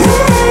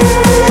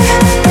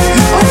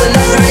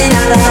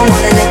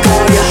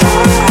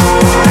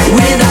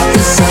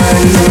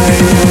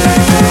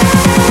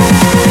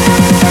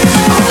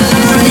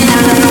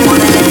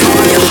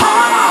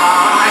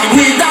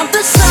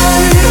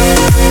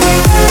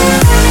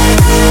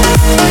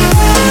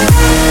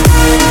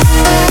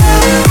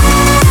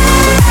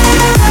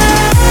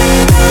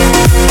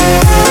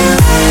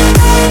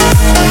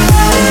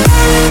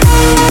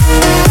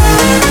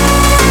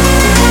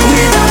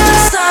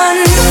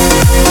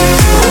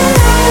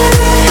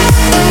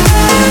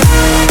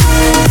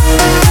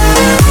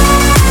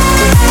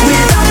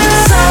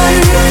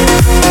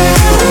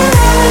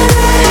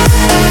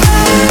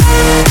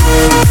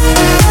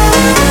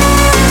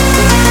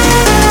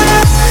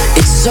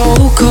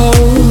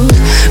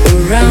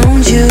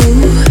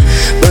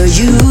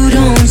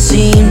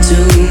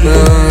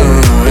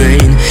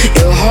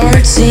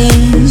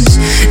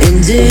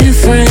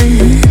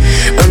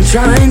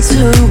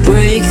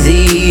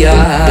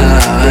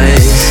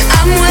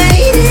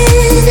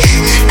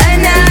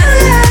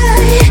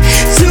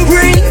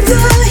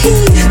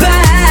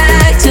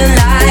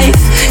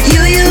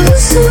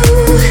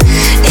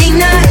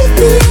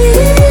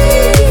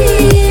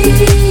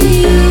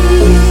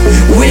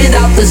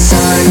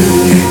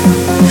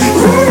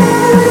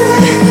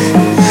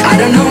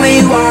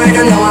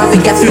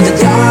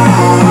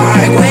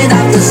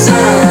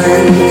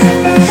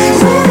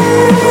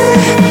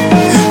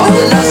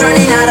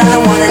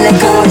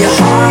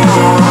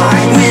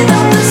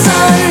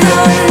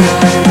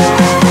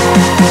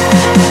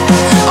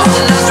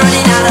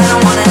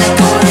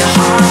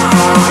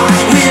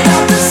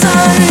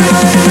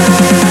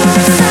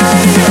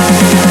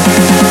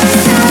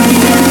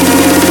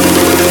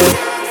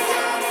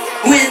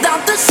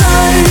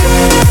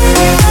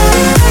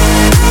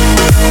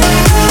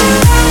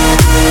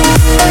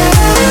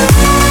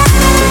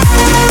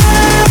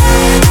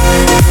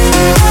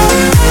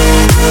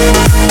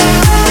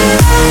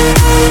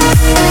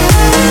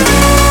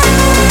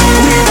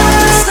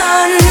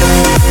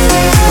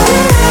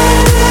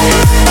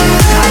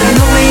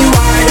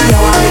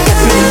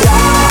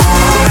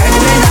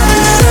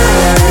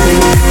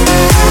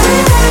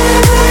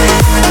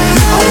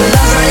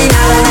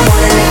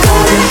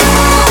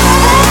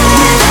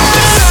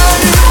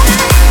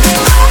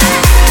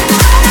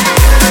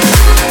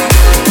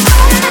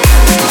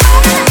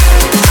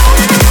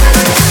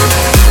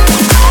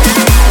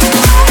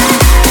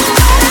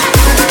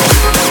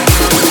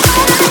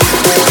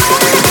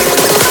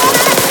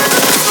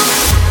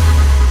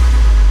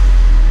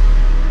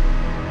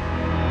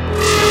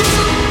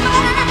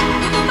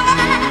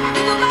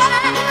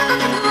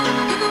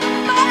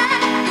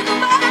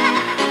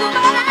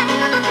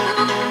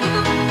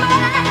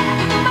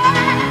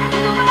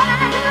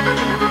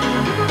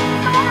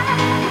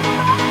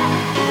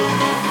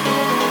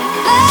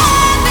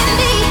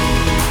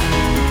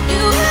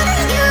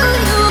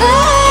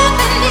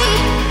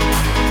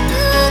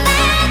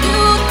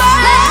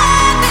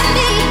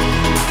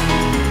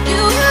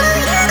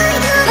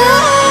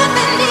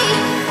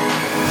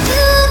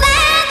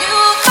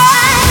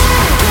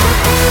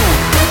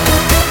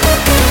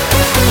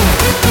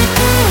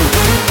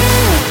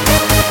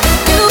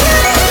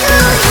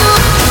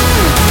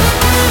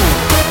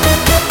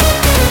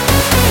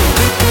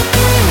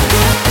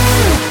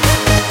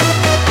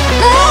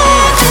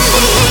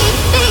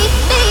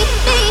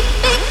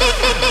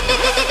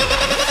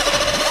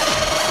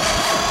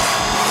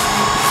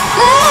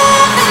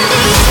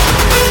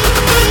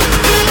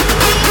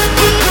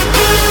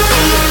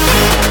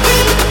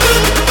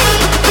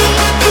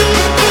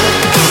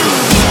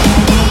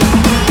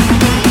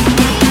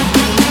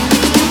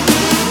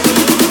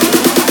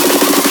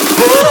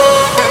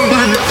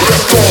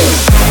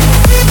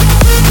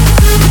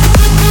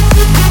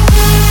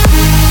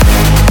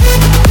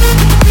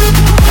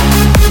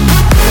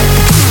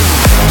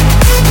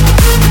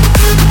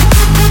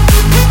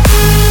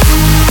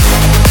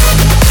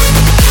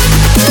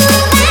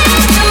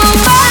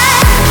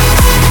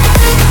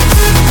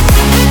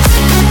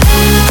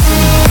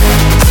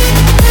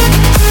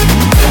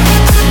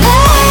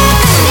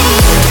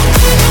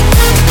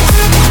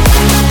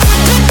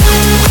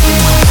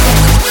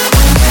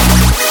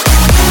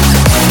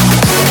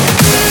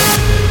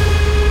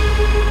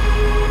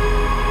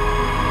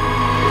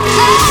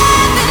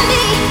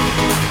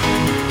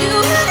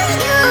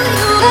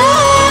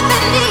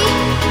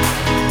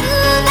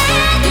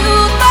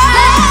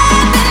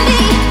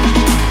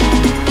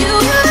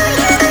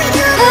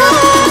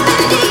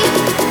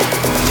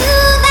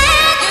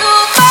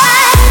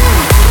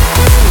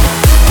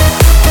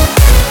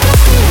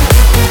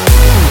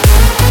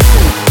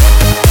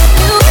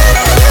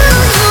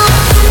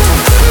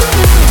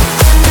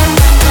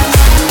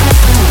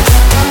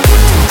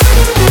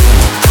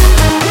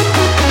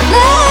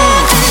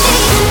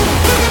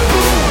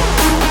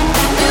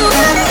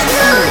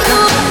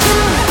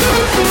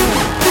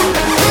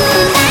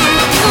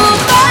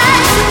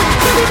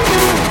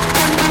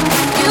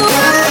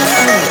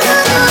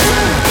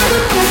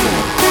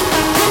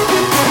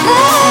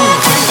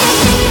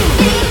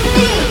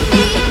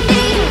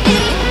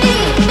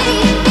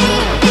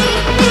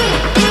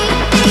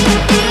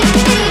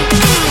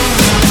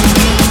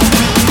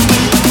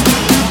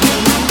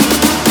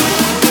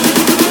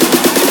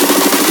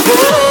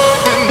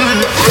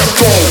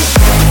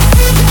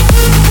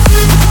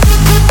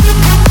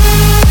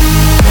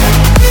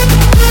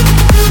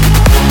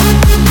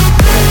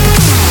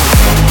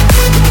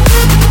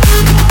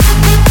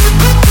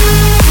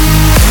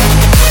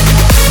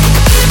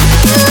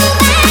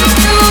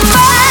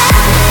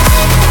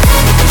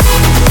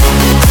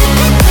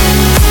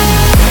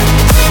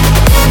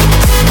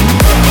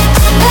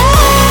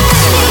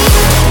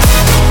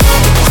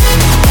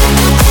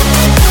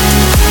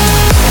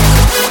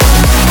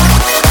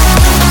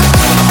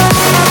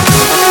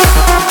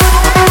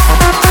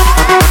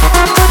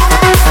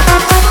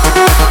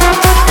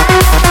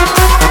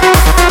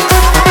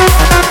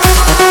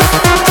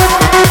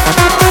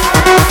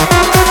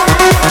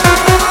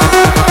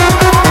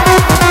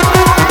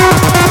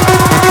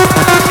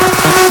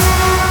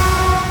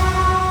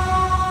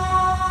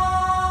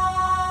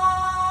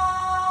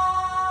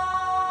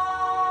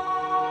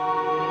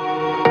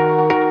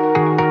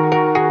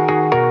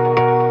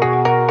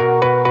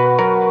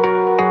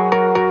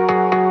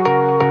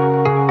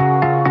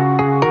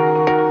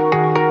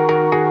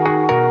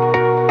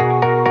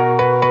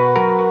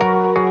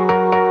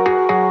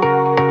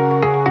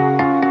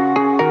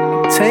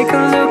 Take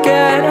a look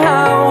at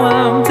how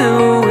I'm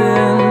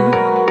doing.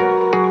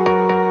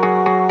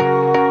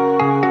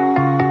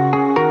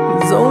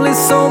 There's only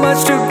so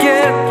much to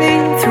get me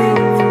through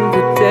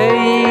the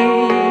day.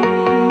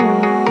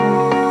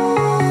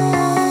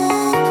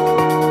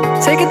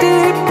 Take a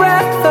deep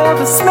breath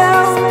of a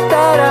smell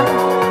that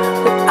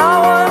I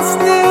once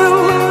knew.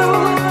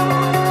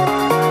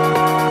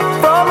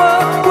 From a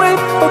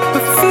whiff of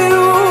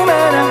perfume,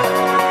 and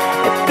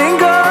I think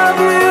of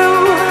you.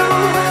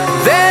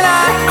 Then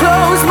I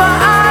close my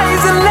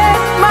eyes and let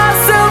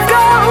myself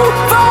go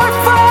far,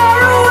 far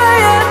away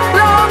and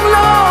long,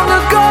 long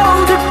ago.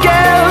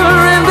 Together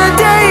in the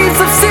days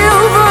of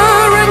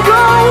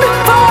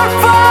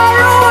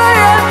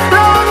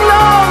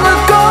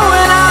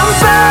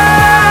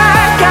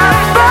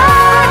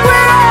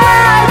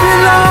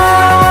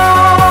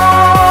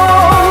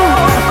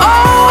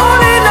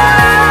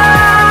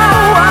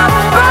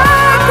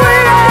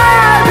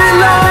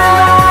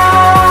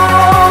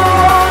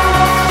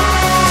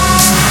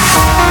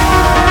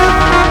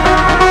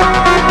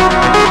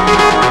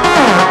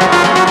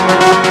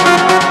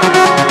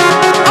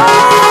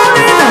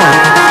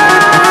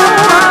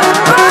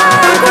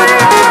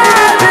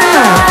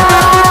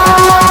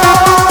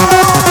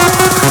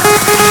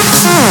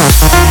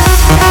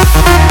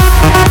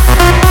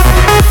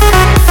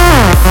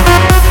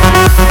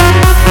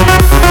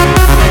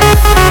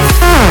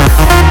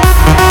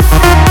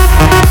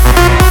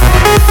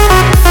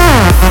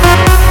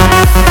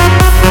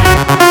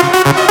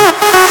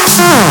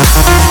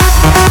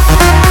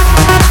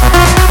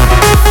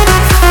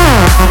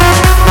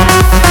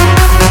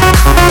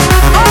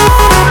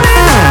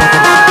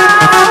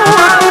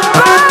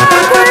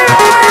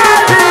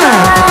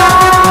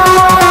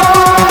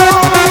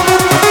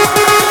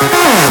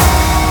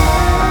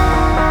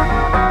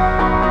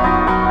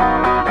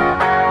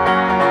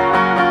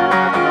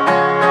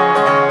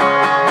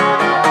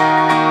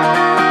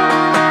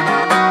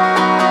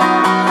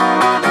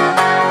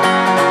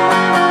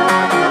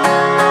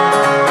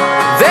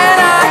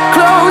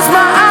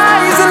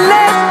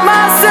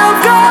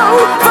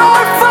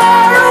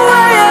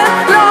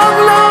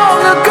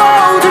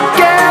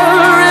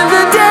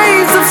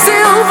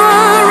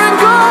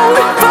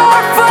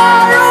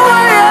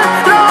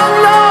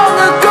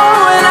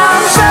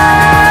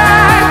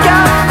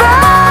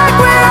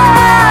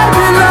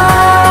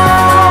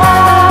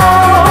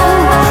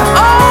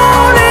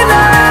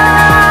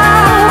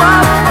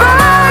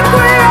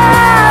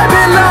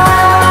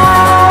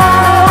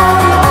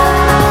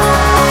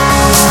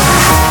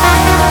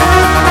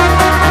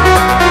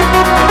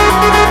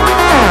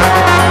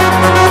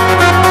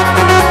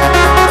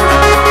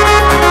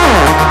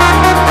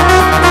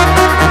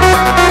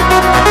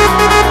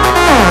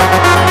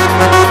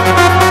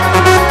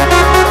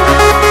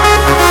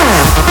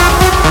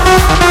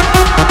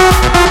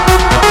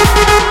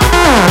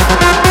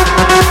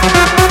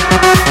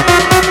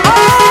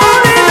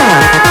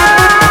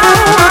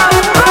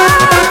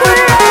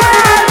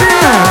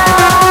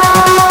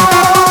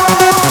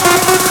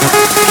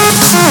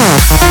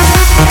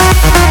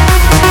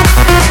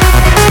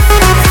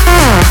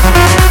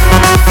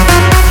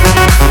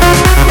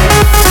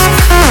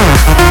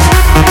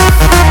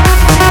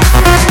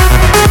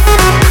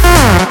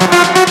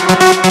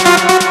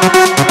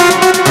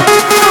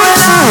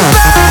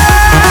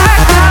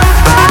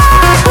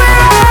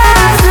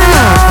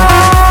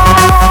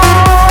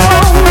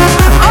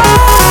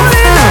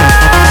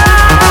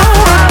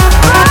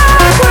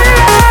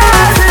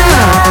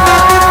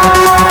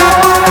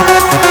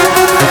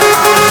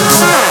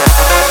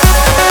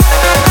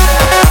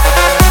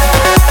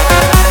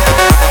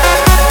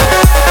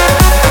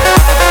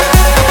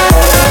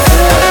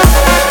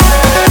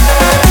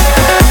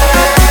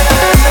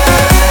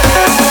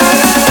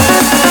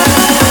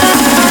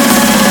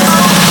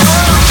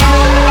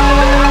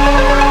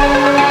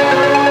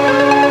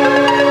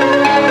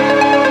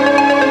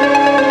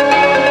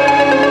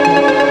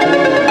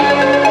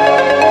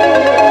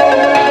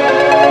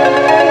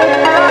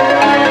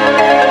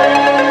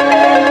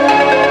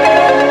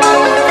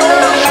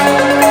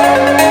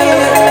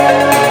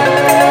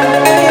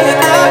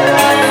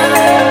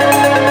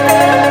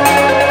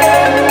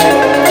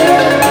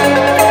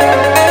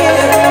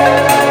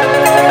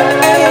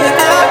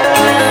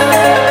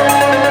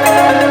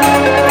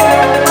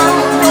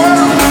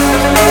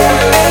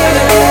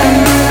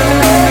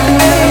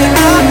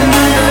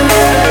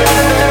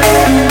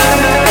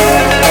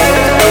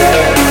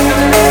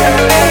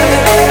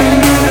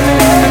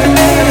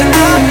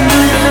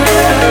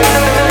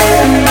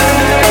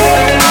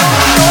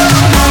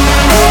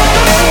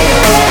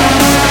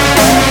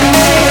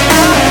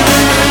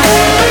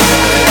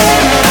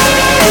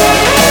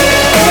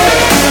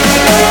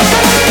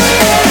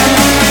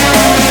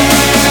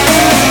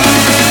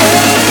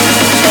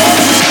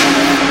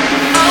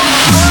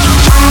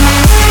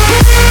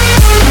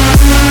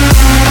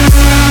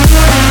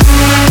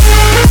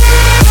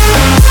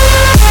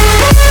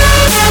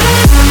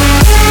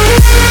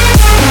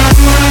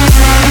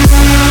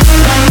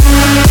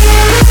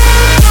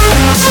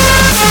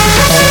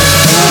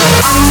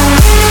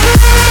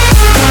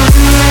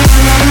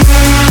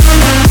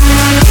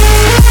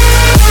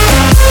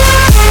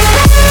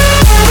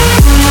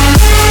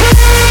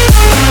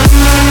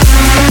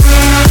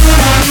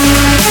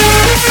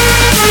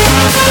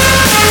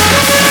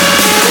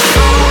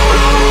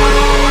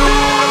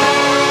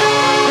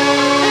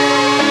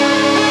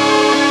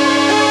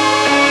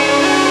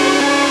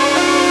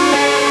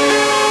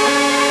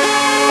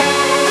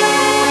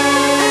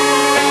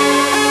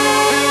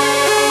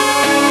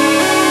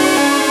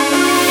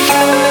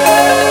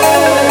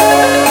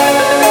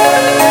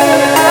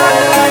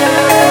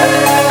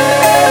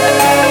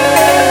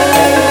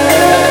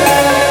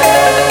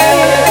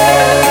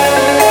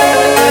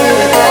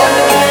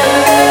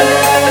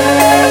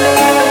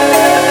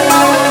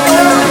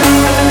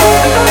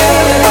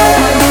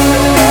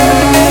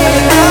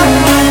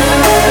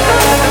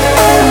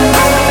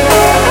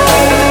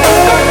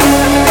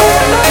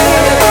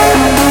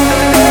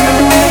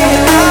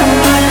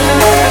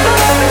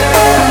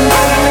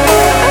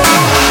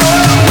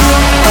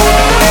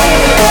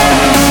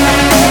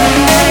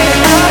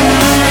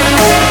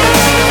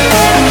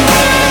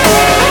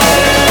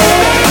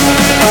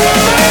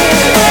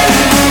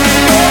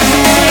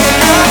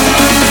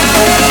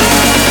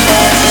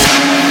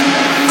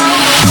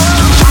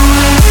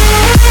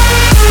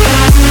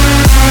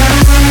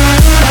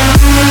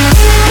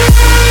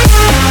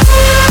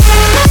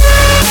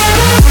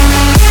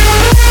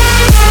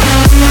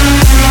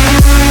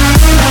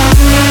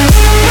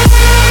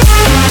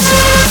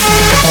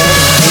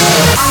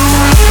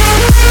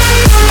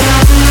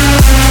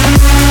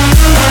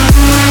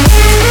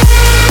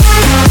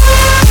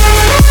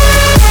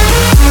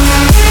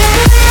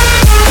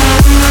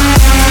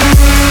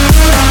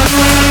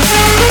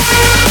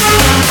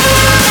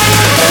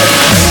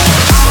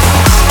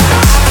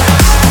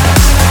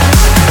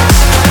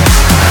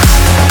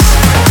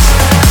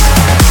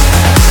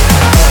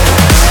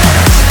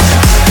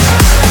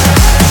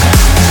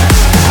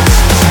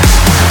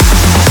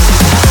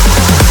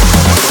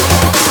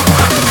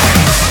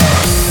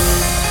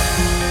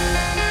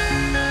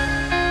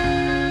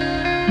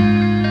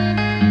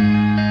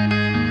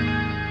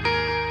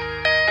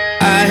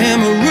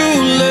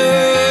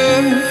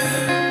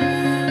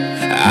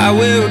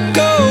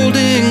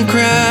golden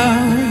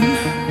crown.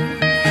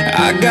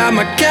 I got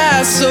my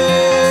castle,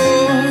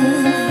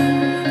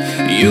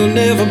 you'll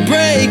never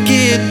break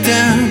it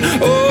down.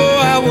 Oh,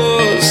 I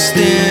was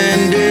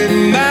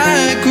standing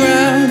my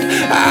ground.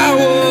 I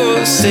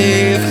was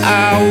safe,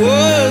 I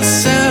was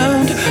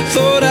sound.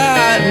 Thought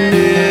I'd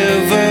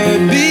never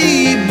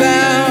be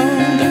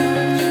bound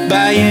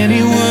by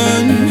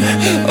anyone.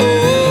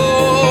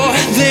 Oh,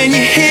 then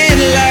you hit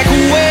like a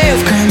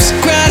wave comes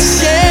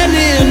crashing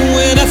in.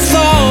 When I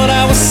thought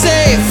I was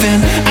safe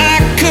and I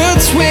could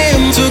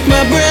swim, took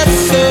my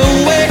breath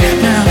away.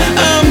 Now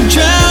I'm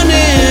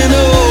drowning.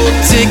 Oh,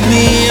 take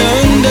me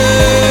under.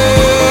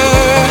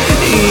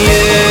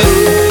 Yeah,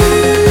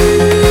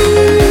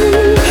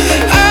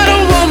 I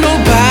don't want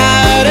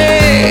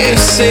nobody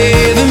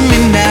saving me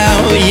now.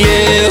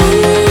 Yeah,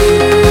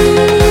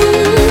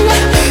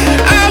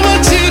 I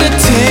want you to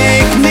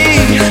take me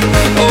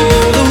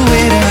all the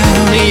way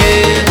down.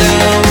 Yeah,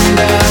 down,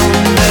 down,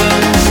 down,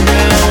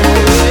 down,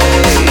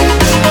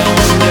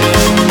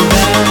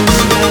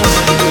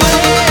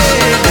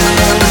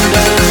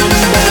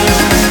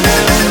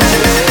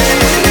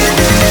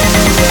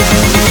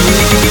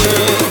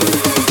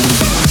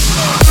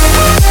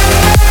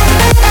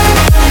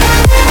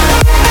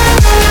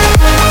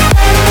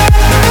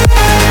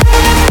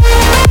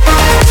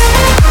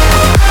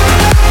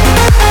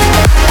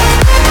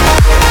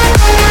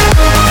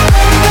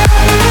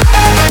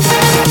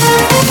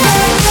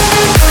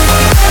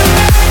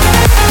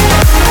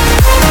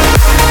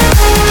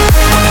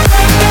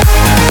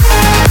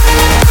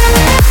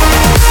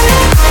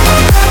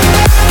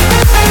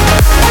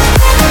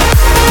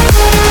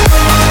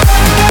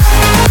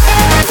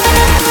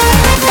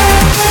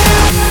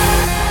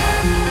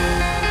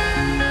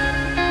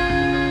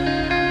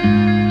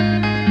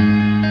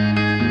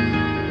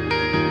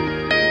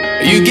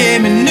 you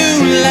gave me new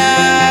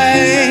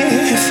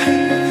life,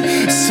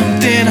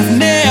 something I've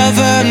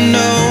never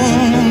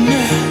known.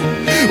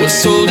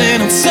 Was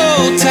holding on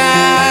so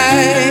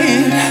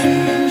tight,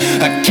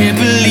 I can't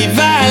believe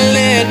I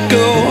let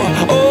go.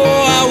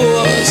 Oh, I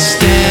was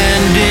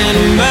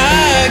standing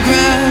my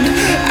ground.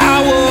 I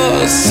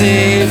was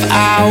safe,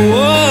 I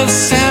was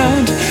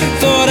sound.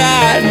 Thought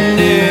I'd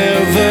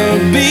never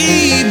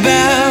be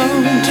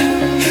bound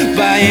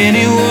by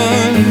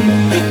anyone.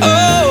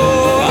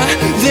 Oh,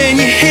 then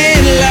you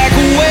hit like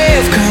a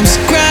wave comes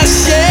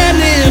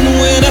crashing in.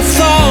 When I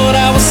thought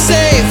I was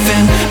safe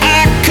and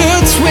I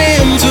could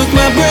swim, took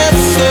my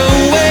breath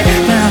away.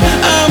 Now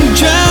I'm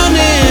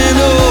drowning.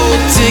 Oh,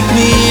 take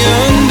me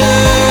under.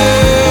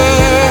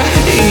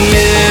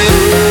 Yeah,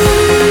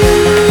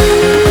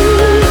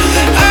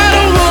 I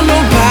don't want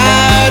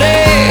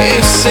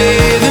nobody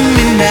saving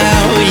me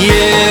now.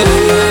 Yeah,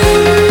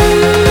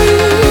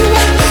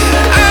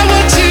 I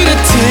want you to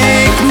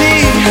take me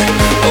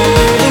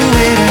all the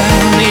way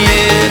down.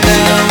 Yeah,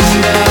 down,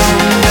 down,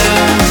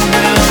 down,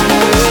 down,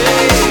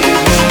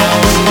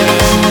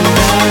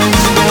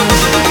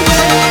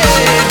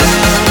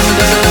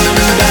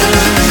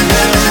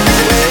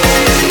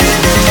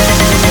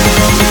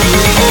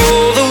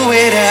 all the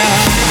way down.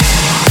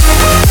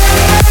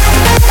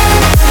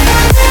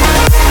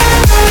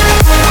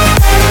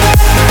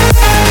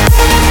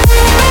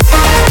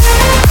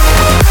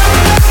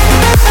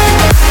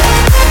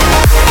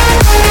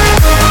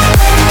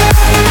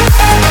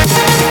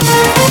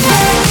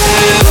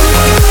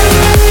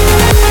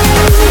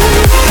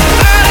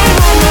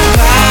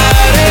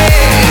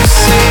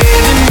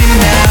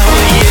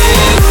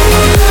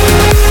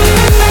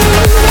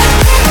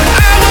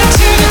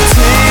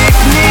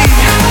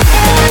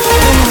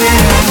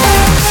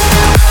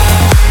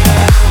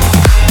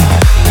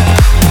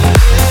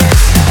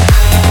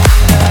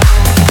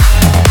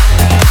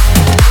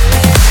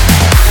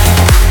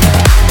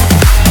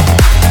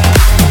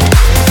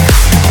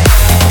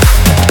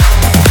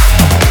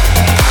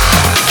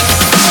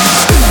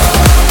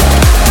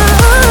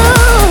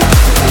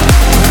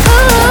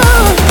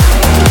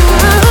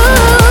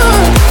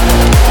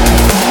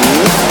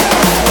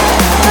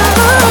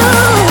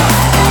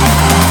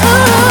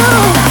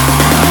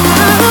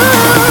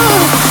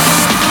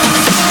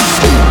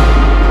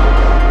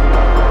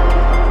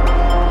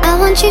 I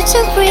want you to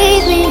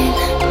breathe me in.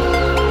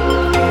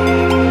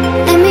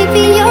 Let me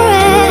be your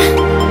air.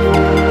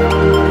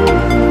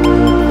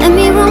 Let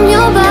me roam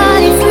your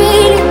body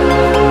freely.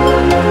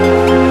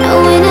 No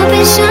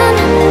inhibition,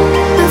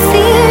 no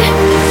fear.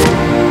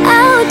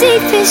 How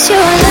deep is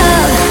your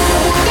love?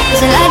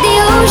 Is it like the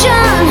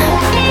ocean?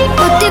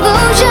 What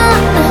devotion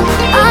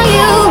are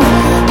you?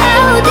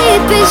 How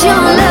deep is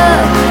your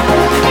love?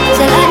 Is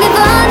it like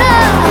Nirvana?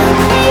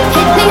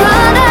 Hit me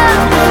harder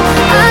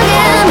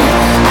again.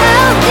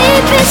 How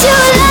deep is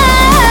your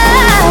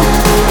love?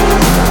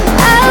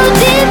 How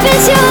deep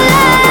is your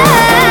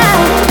love?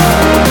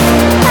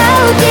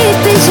 How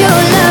deep is your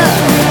love?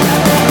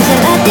 Is it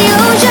like the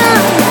ocean?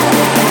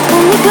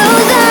 Pull me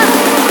closer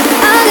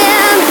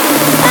again.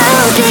 How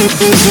deep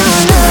is your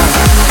love?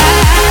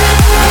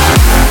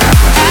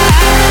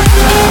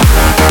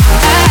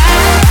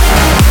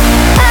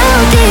 How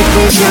deep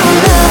is your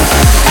love?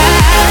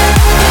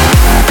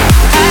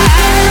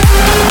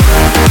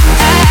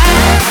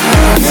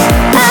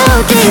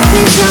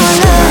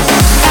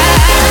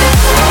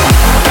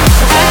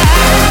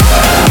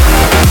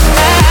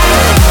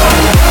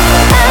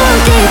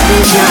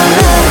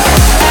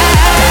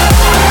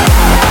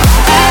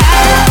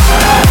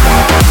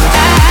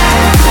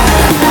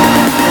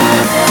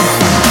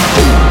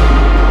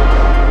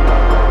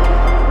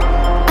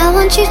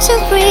 you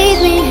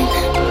breathe me in.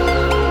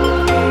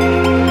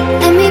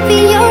 Let me be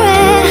your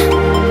air.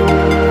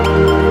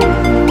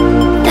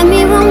 Let me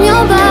roam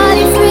your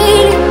body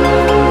freely.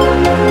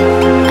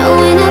 No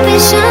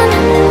inhibition,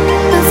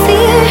 no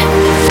fear.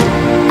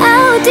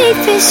 How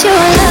deep is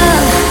your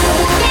love?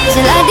 Is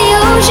it like the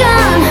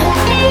ocean?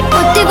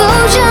 What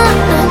devotion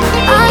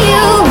are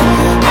you?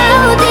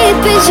 How deep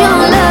is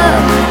your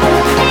love?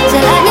 Is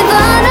it like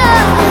Nirvana?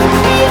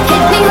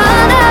 Hit me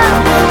harder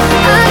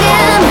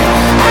again.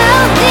 How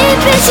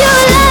deep is your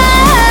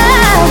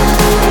love?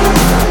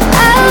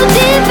 How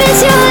deep is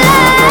your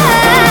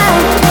love?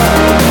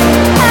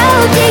 How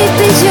deep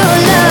is your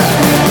love?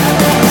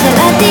 Is it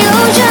like the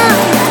ocean?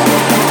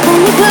 Pull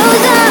me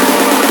closer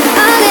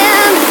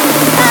again.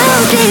 How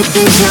deep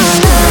is your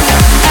love?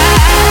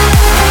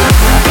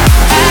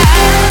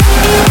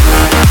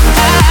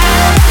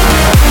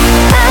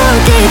 How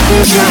deep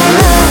is your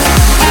love?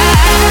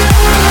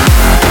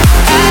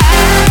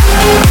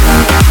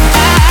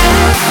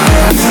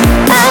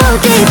 How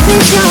deep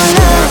is your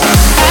love?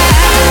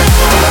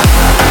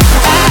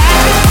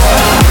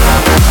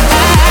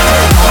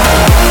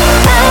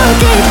 How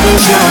deep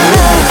is your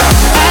love?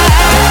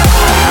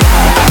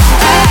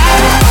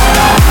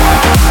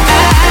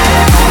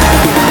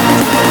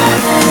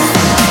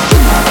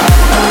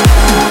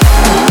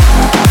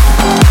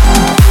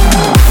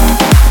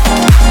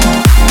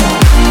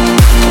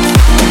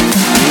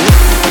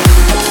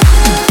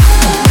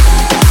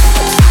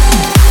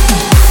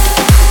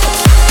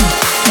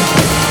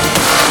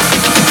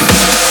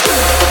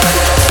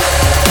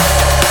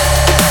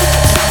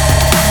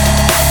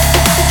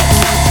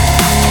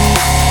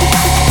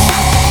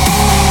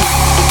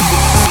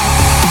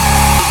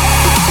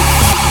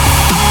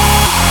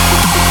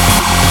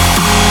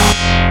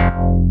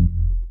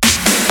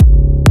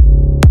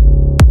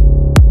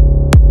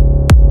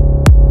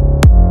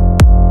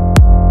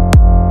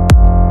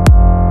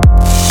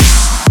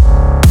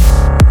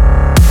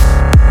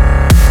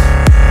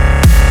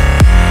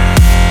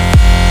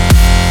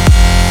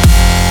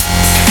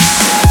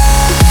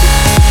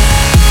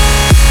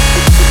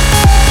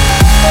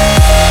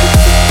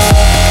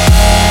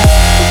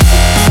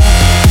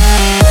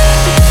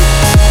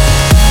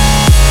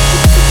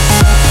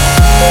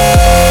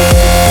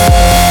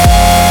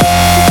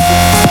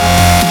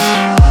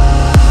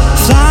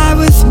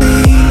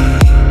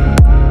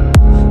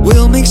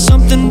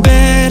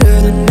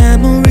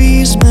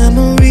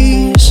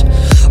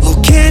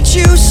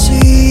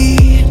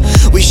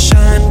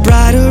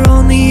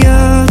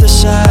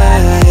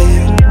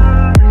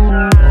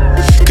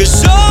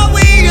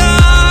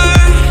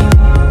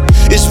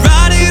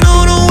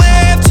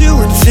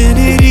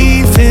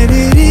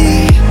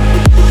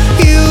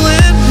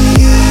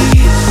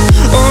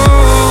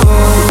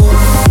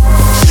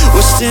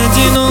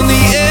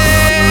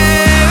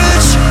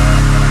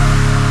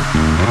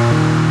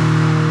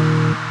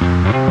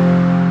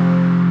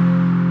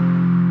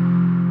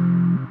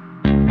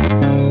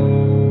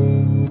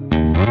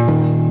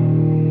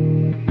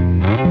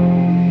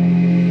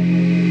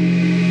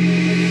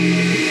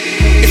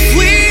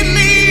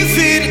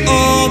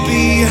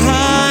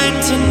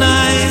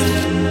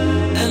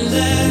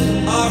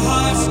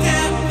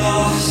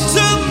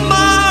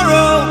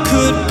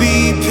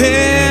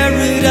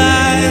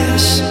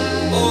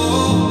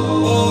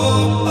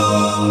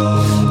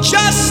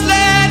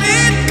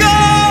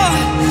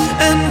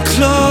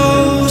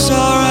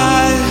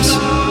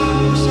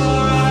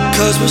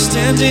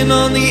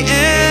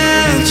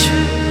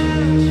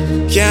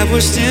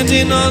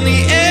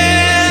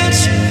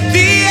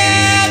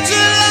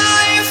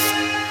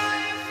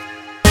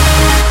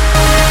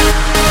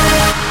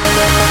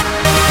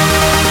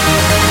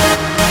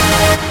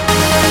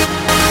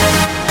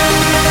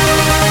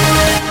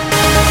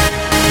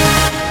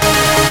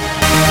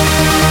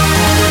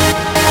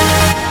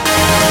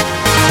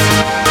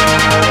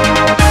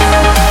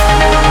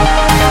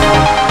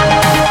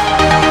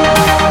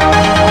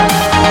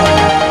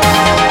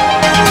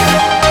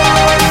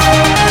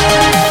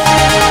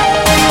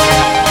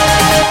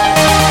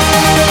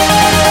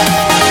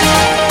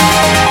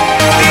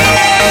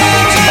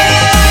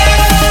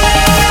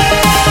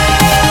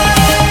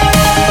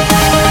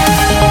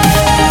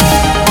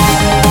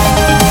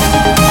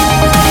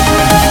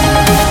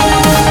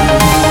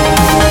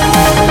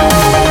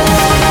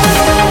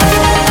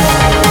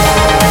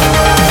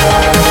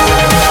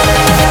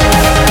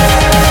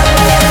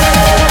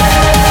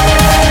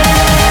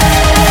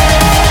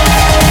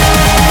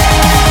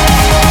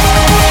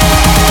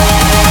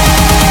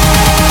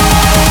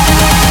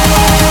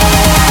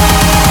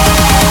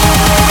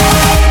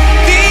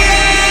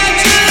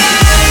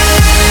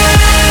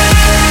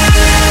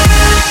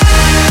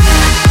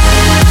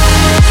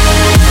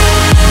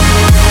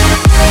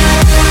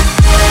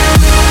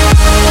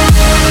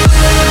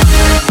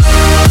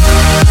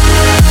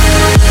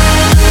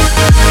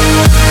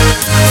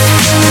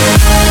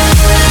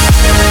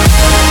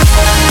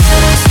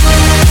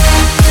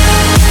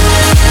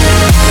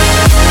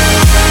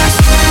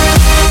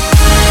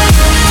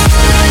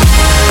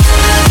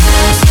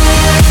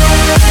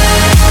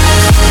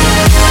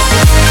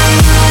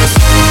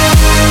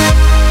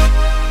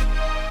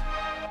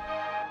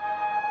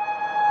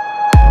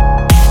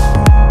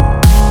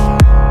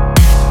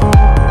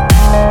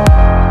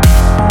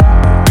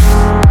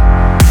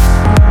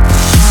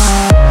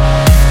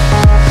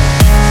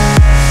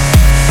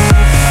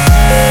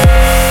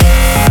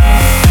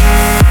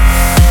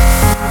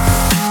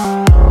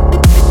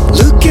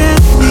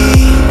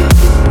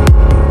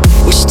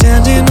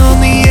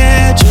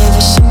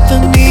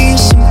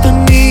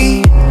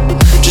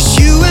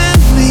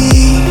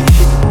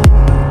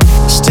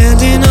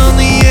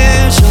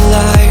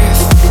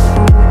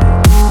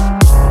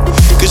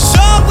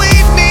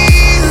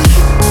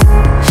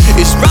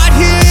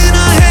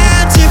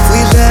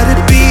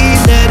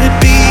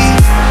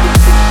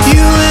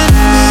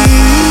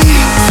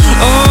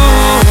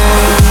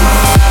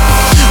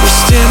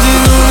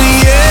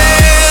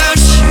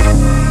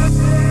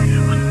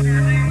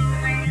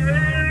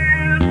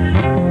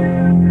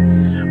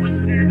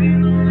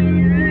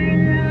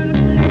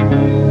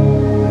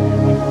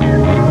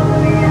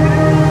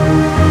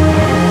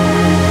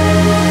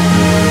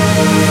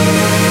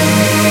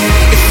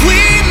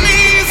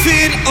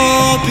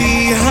 all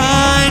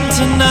behind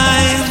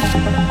tonight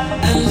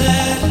and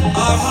let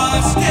our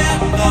hearts get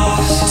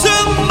lost.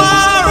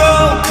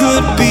 Tomorrow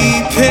could be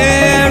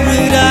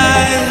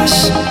paradise.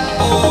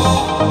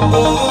 Oh,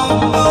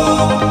 oh,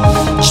 oh.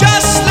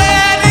 Just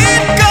let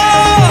it go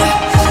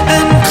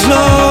and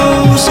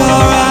close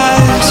our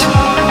eyes,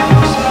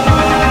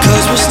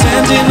 'cause we're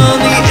standing on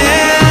the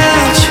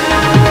edge.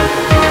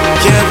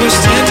 Yeah, we're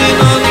standing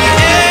on the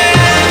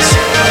edge.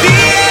 The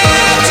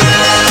edge of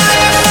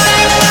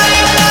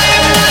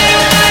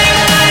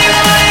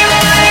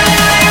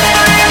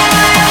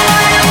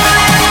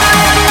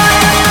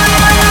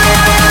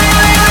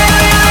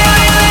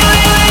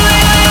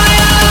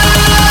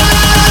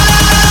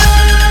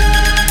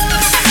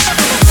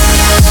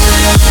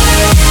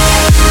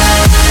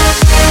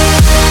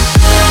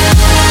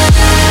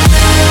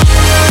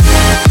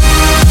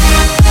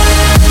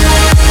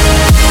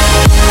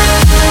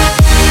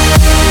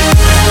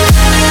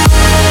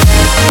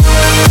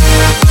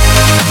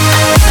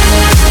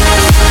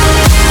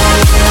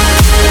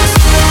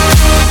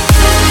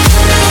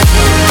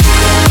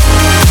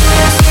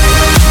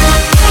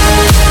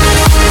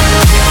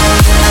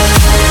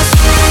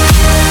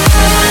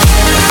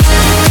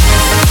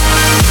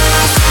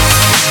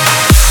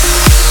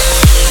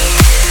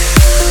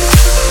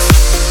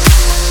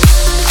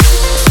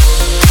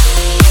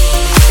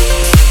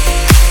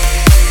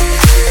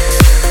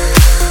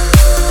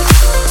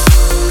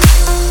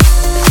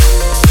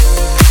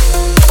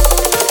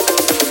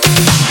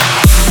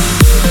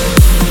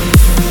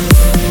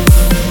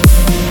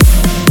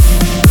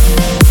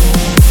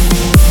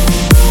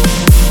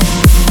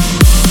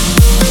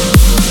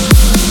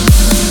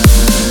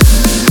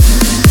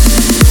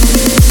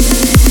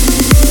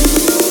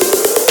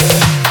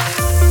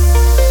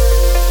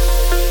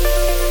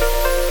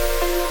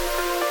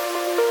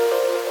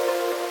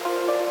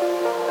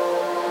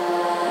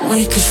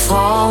We could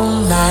fall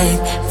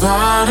like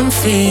bottom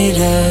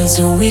feeders,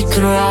 or we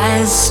could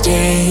rise,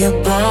 stay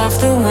above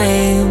the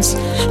waves.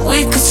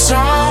 We could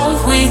stall,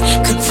 we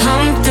could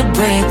pump the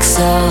brakes,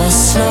 or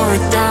slow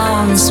it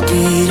down,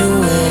 speed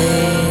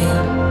away.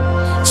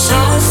 So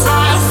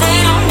far they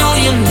don't know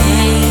your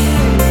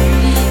name,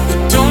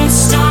 but don't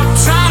stop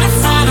trying to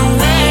find a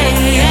way.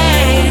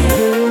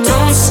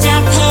 Don't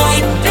step away,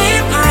 be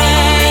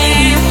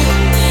brave.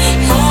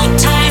 Hold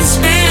tight,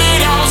 spit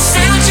it out,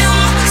 say what you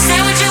want, say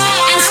what you want.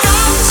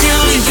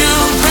 Till you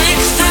break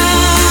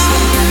through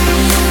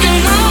and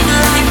move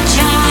like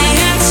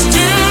giants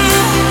do,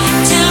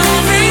 till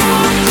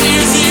everyone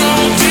hears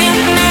your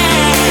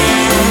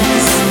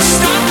demands.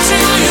 Stop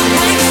till you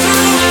break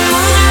through and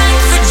move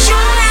like the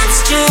giants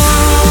do.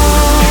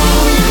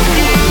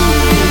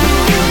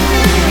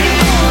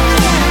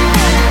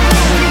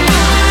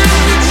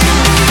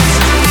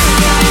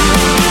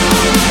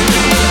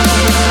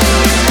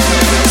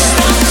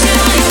 Stop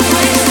till you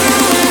break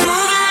through and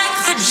move like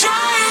the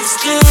giants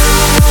do.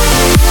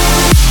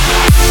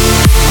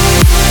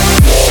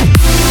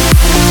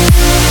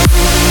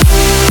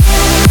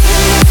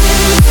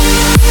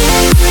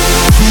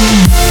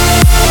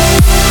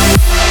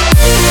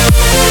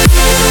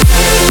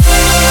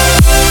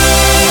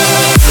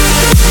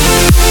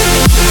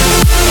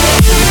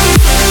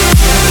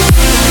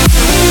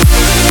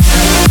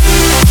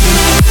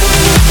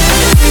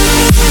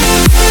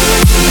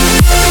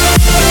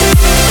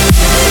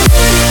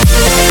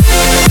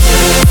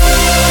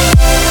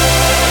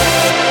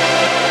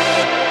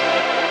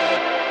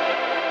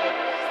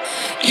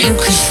 You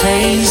could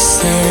face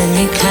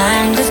any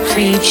kind of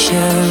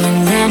creature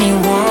in any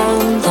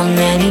world on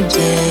any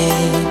day.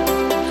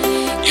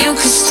 You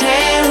could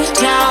stare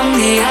down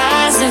the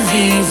eyes of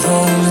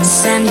evil and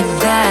send it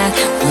back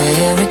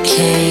where it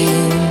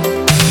came.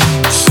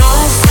 So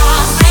far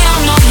they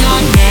don't know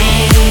your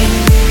name,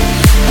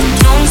 but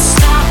don't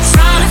stop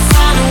trying to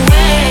find a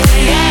way.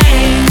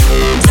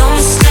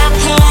 Don't step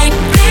away,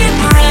 be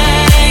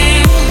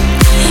brave.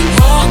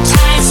 Hold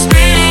tight,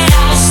 spit it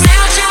out, say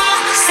what you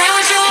want, say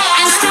what you want.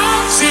 And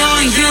stop till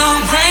you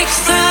break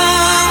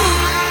through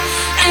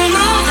and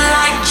move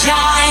like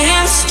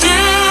giants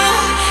do,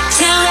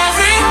 till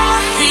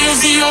everyone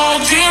hears your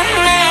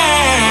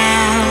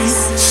demands.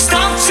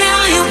 Stop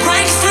till you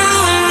break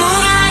through and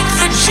move like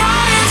the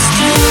giants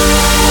do.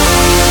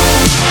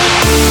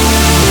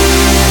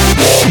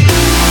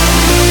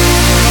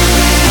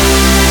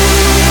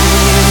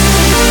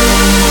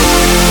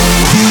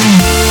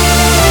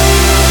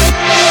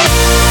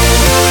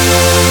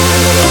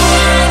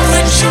 Like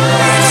the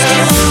giants do.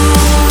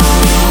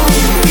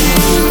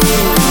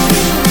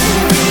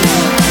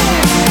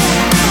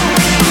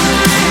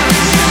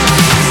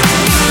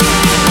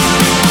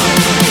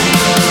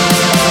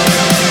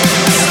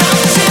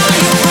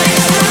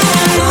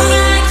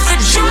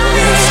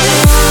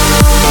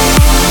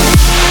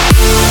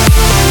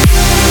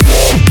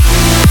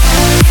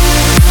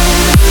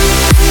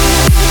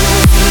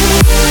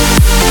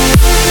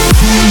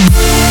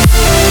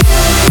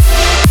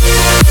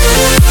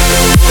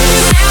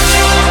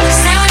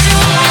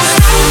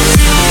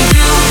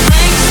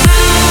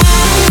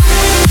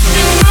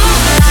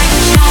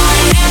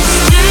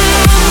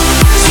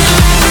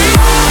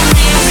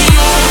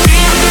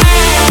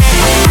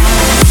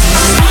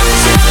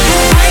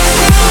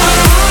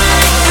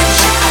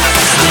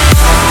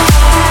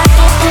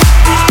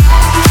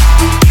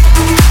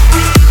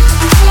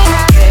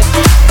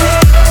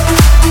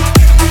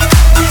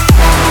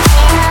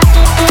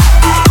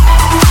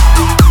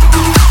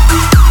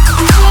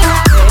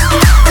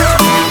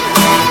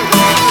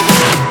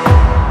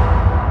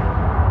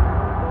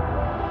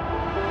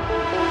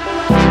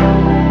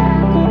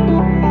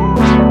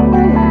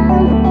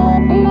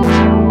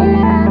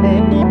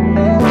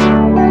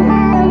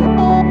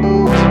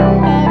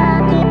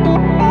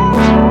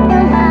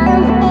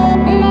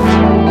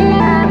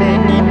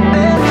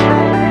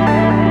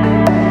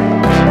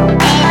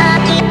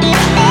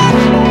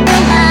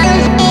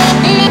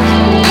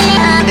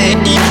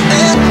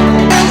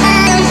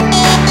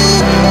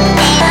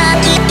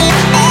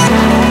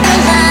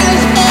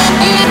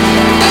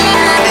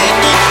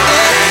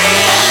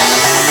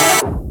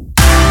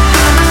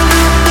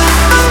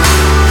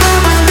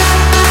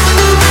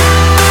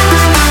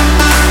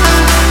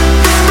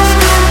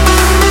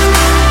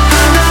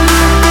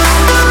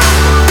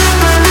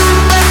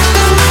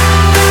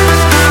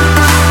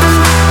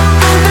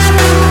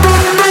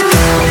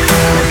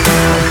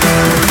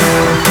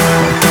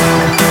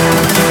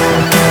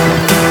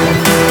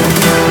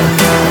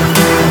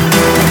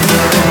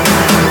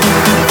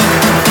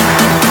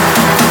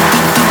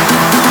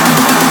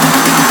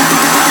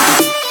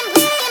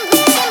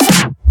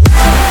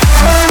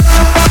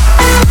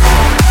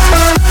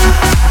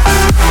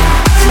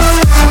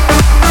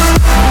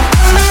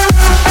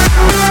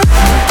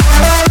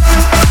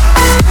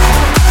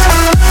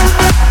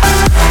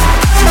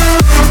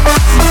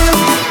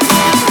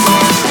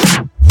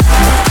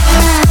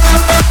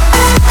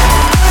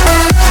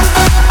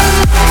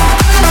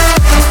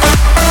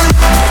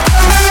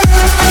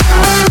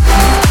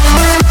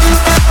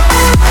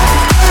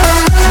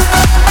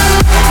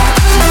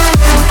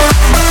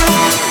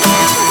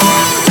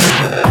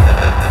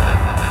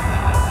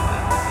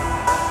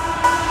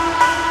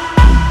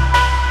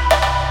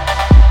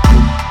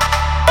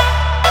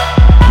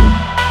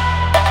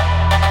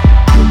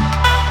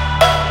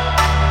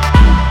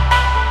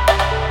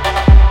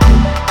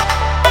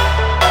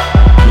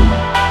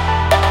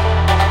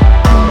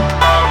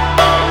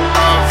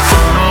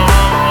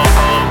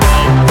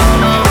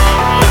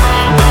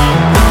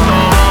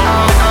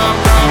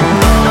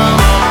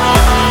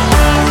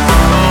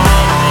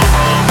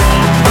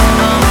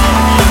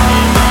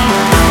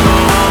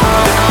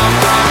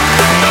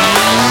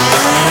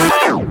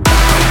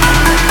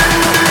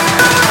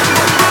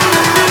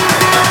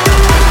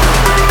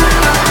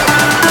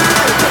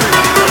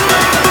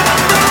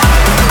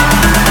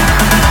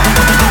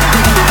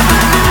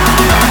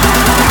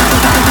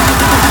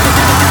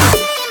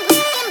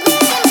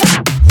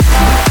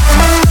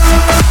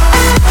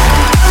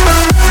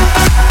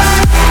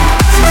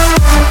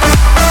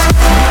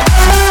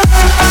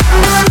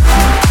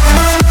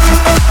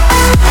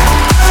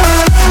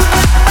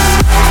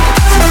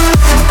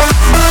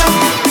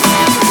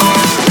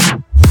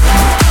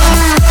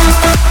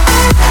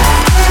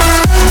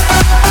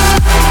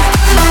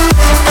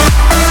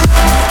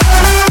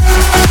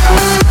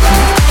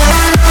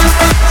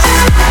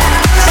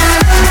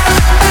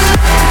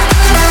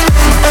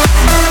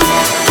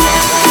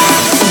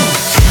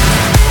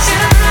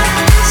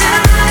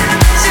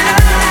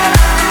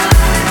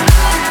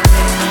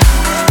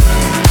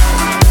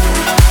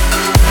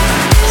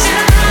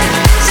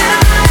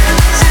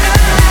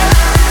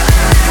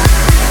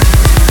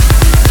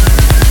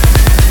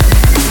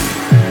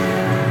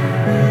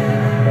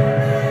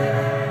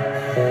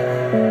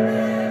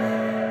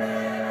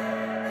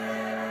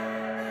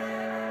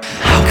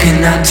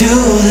 I do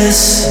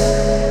this,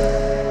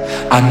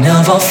 I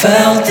never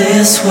felt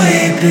this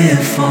way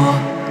before.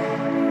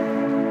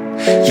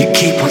 You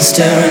keep on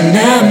staring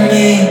at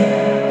me,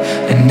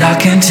 and I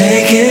can't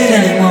take it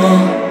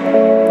anymore.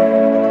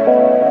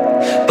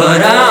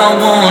 But I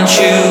want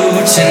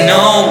you to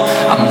know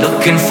I'm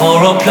looking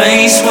for a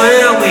place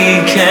where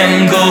we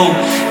can go.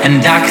 And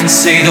I can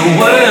say the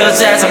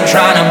words as I'm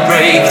trying to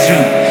break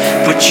through,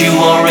 but you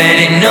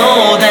already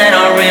know that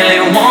I really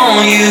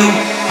want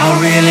you. I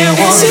really want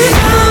you. Is it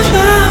love,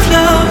 love,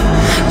 love,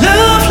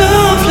 love,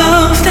 love,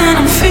 love that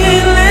I'm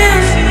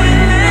feeling?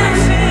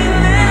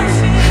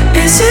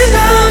 Is it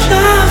love,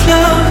 love,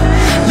 love,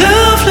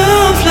 love,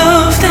 love,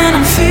 love that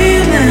I'm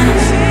feeling?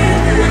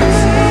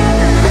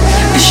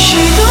 Is she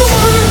the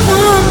one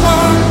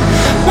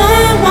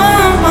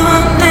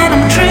that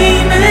I'm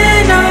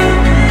dreaming of?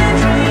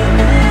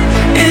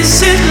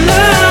 Is it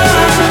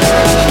love?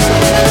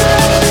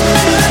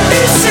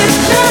 Is it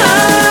love?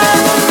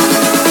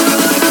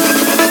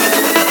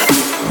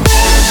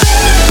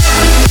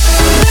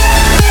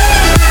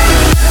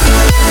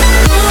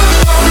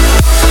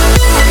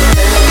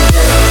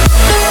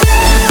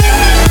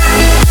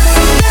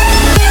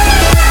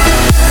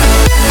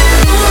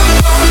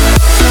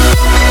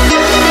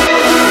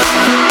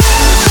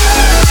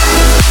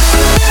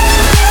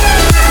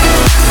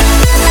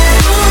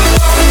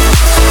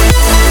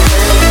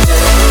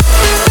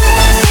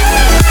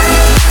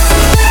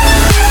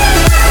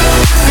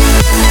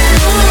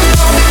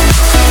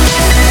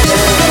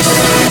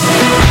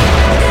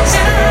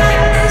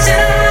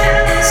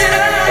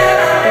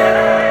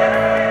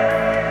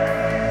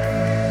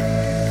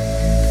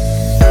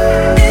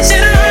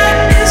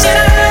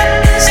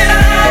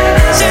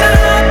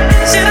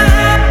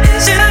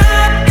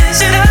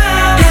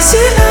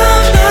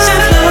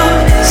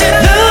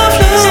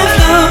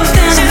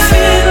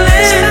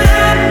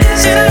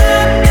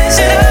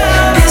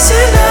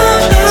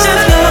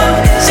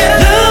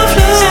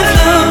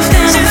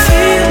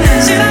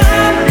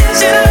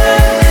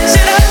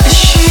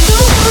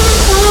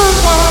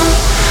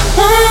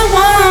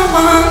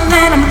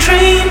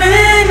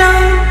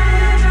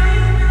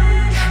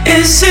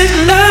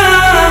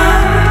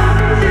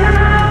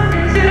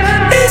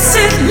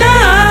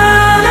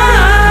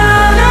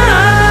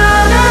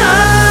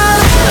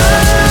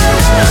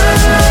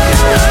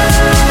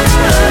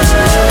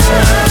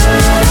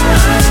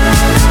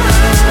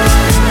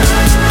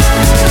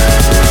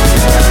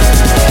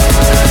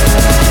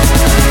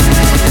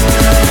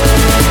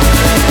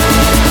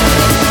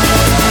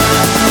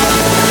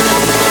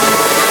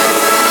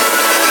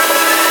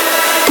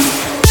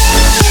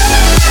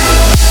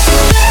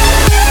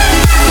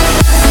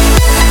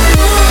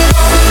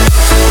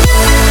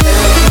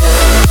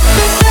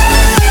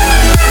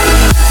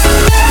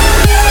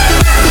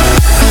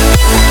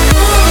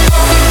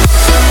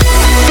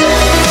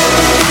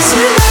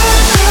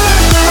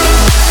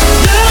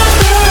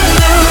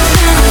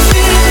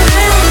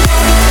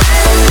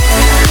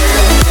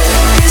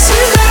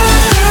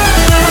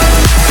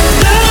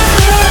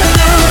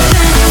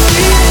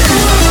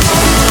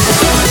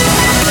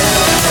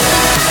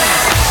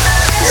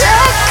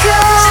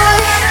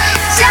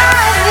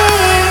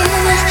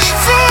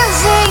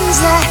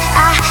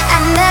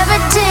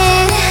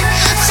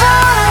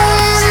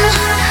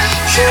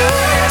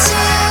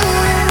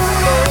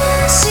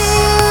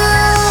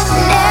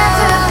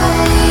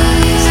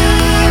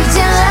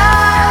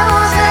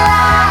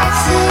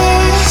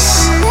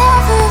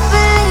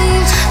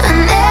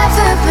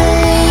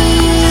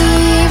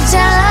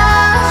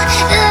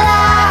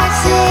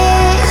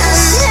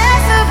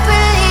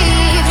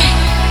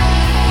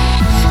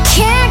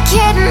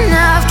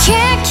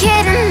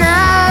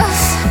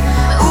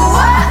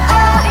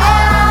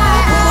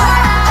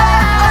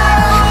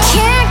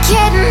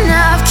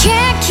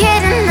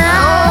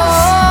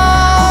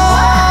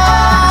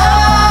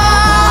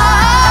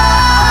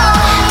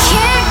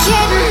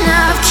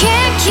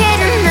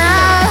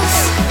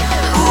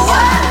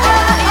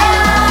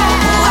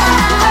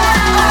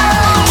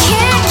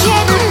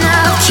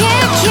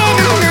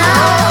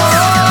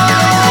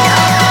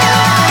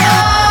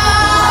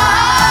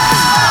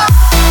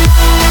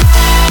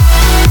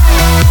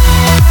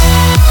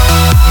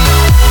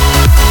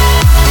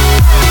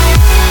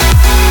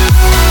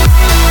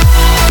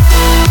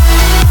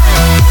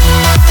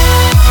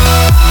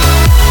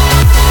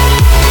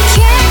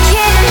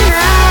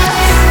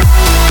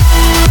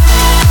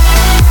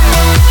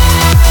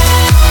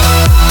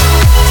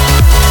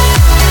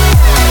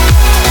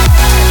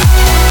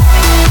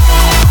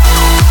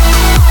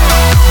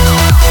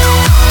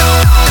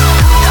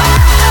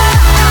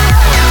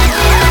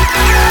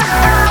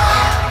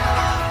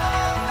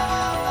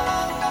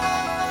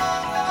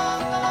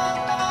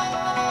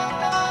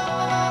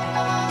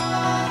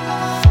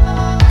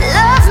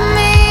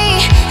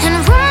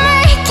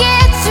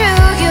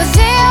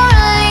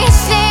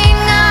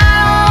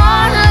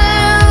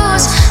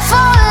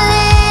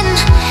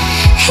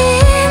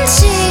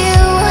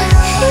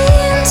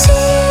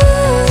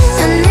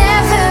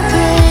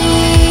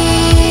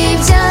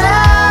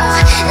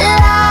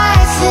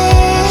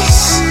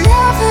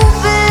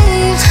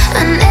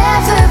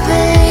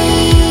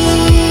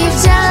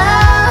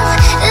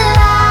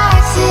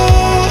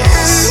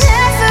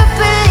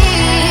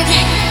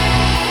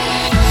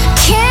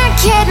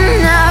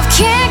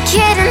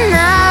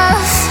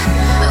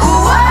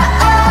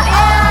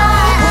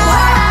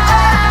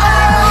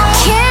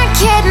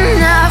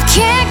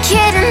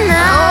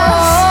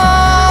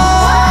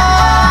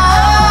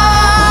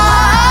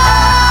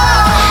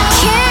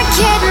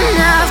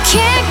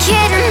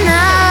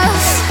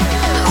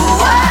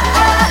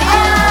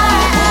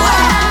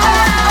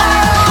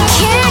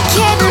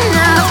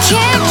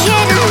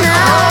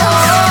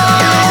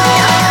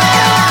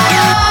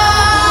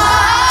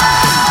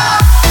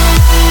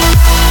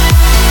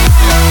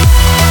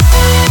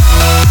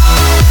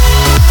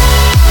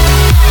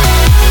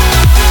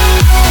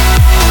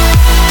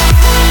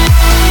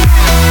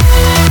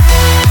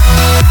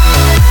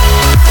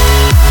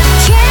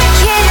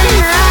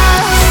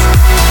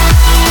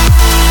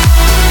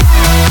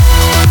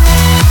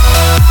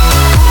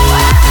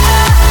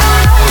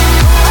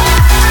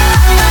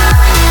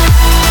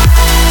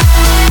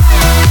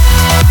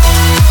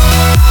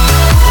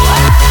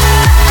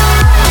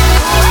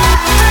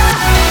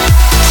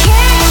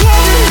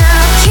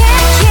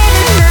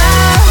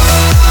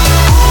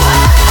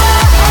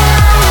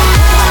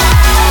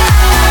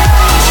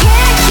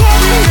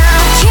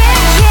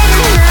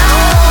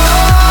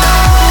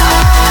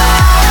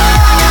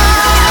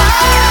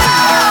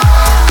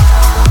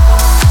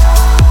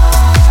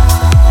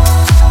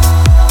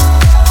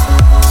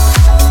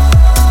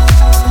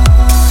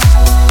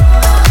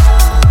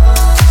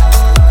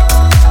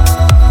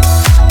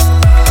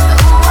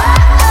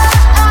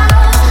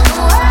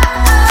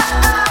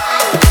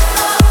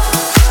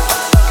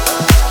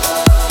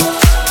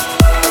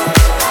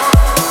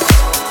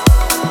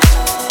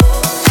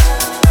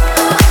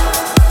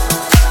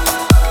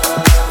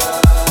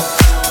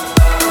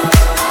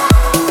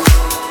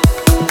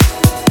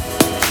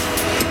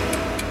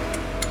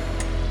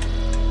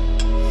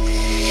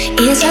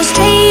 It's the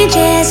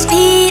strangest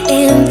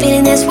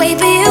feeling this way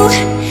for you.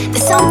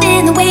 There's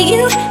something the way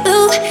you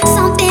move,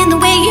 something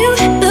the way you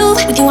move.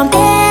 With you I'm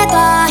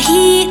never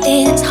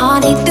healing, it's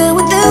heartache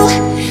through and through.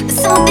 There's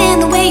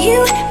something the way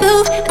you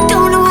move, I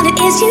don't know what it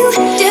is you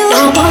do.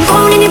 No one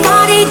bone in your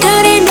body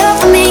good enough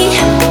for me,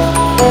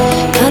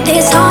 but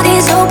this heart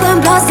is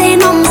open, blood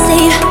stain on my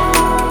sleeve.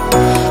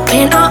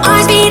 When our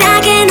eyes meet I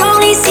can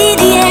only see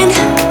the end,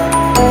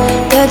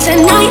 but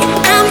tonight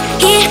I'm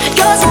here,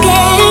 yours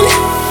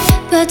again.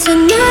 But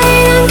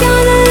tonight I'm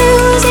gonna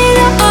lose it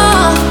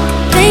all.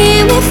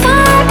 Playing with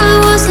fire, I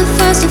was the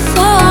first to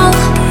fall.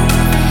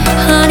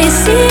 Heart is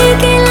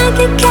sinking like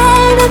a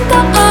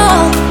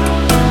cannonball.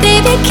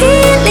 Baby,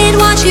 kill it,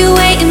 what you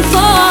waiting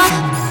for?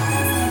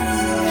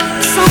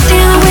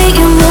 Something the way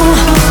you move,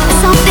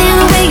 something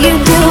the way you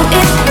do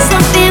it,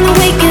 something the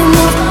way you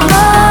move.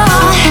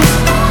 Oh,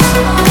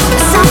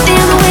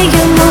 something the way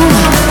you move,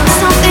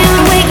 something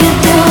the way you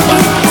do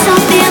it,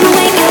 something the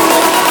way you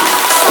move,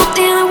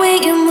 something the way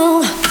you move.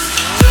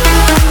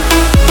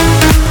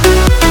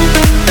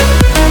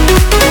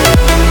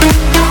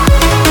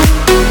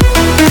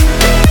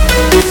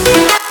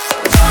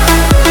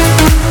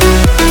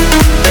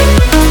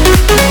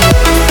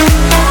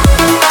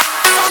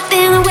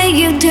 Something the way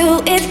you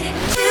do it.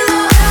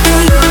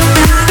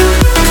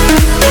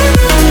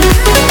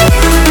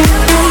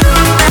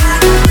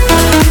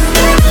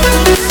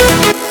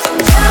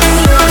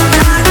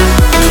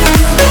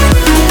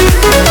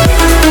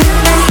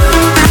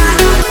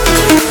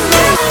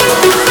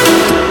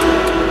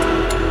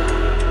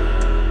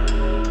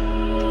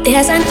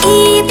 There's an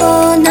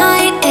evil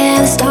night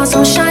and the stars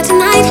don't shine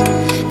tonight.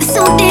 There's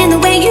something the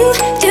way you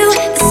do,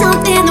 there's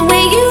something the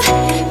way you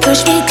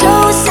push me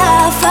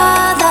closer,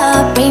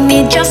 further, bring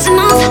me just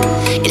enough.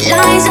 Your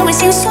lies always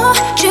seem so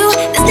true,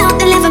 there's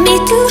nothing left for me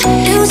to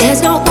lose.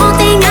 There's no one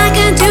thing I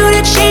can do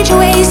to change your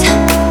ways,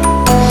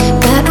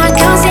 but I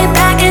can't sit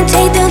back and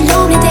take the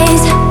lonely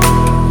days.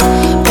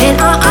 When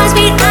our eyes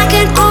meet I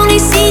can only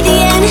see the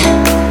end,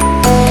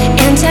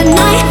 and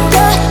tonight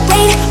the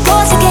rain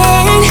pours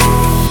again.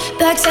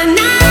 But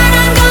tonight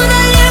I'm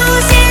gonna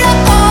lose it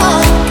all.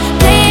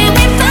 Playing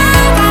with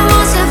fire, I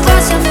was the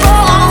first to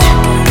fall.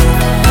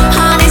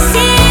 Heart is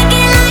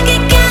sinking like a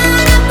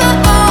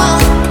cannonball.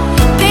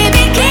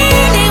 Baby,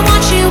 kill it,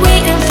 what you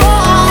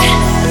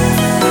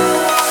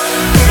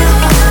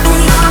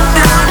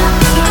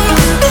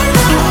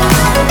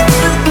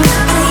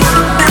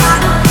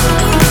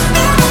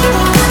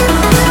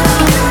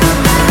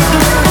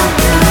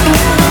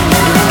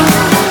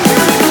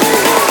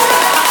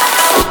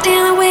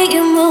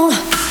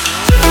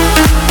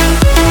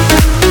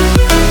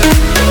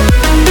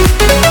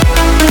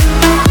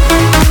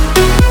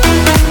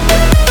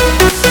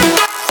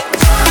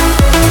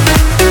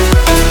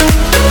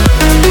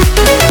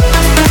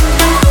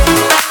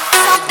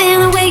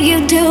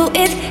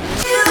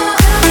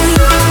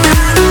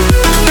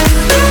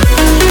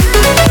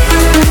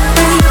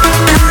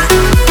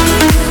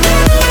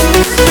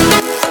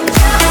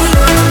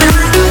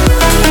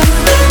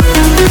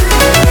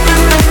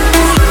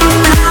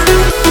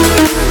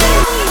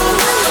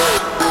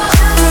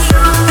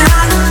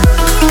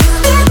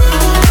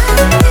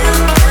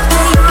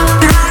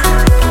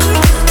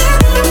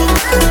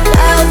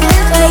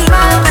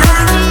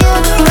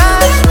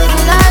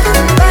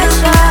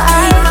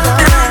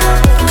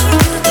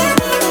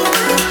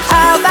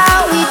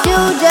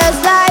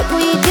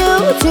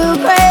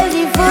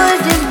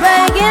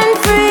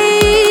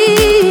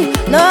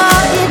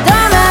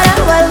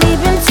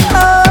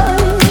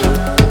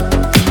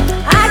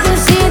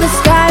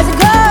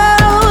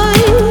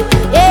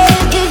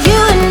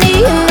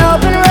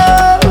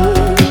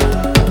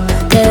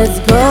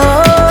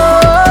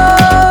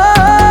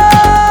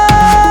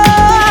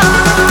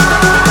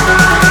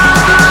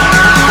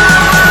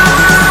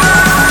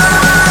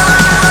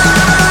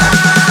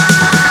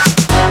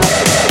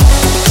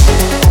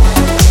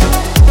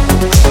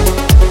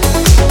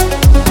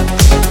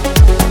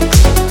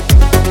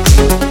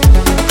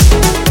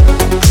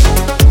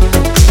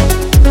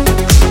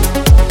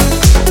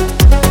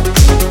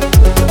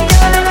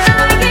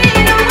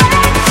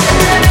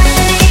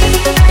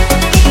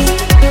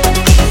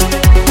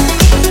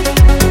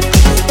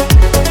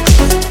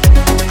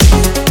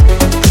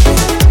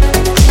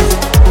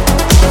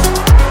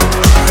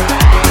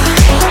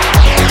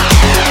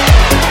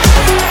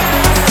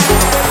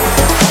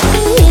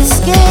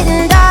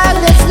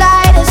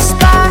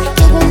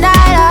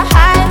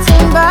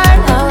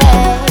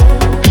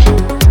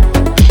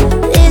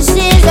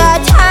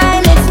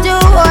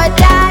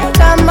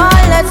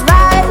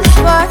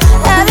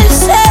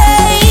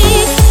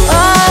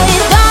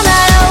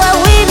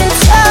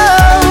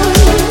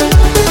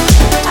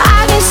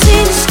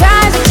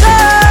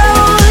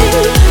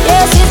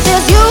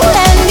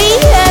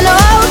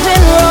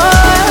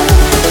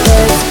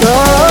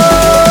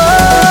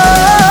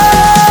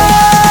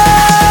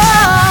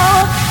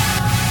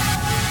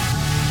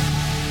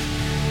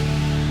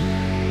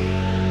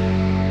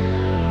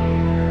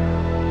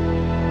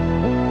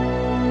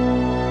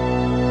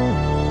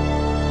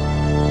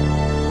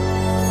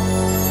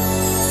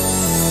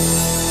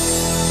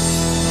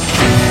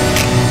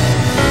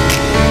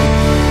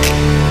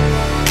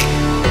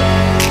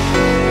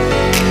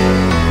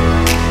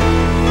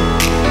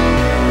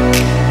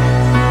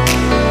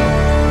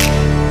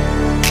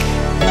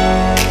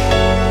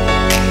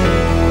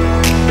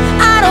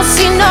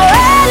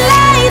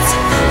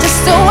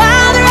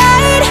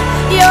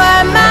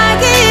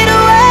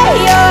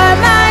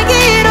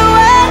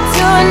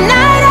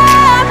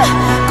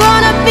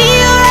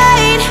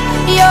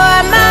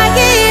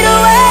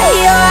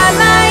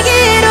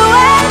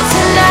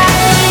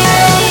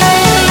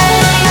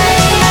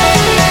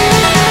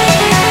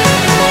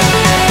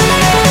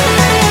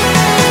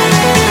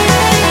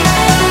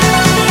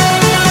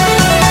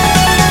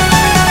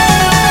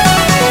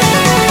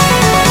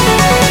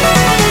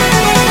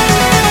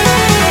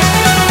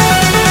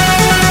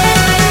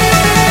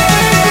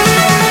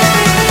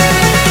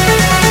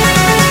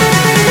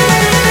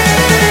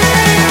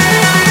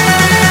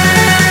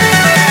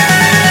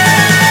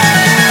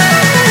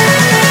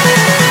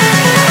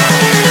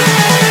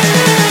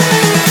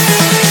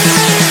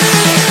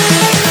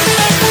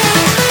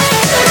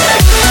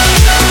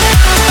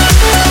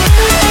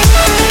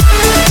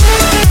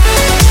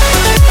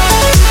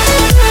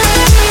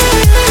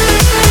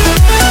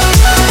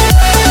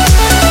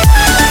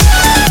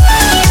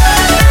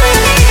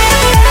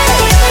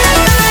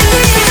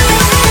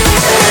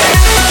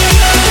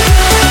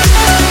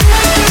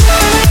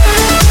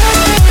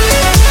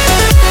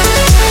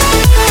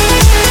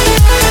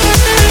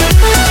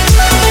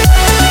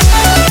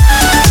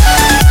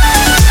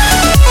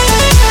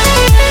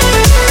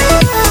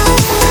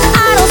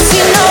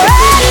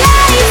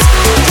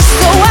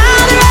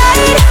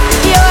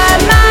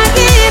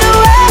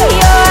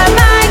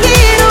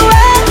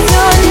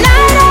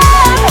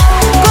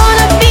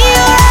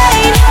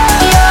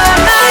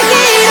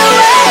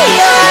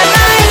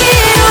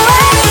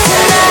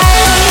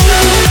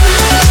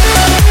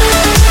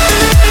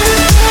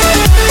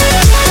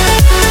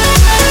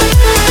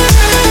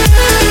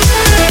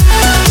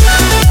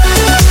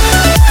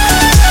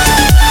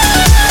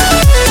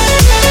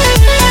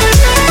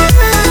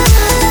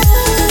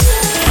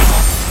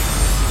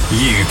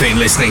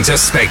listening to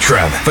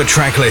Spectrum. For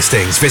track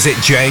listings, visit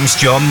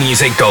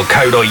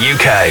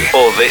jamesjohnmusic.co.uk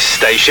or this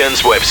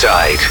station's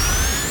website.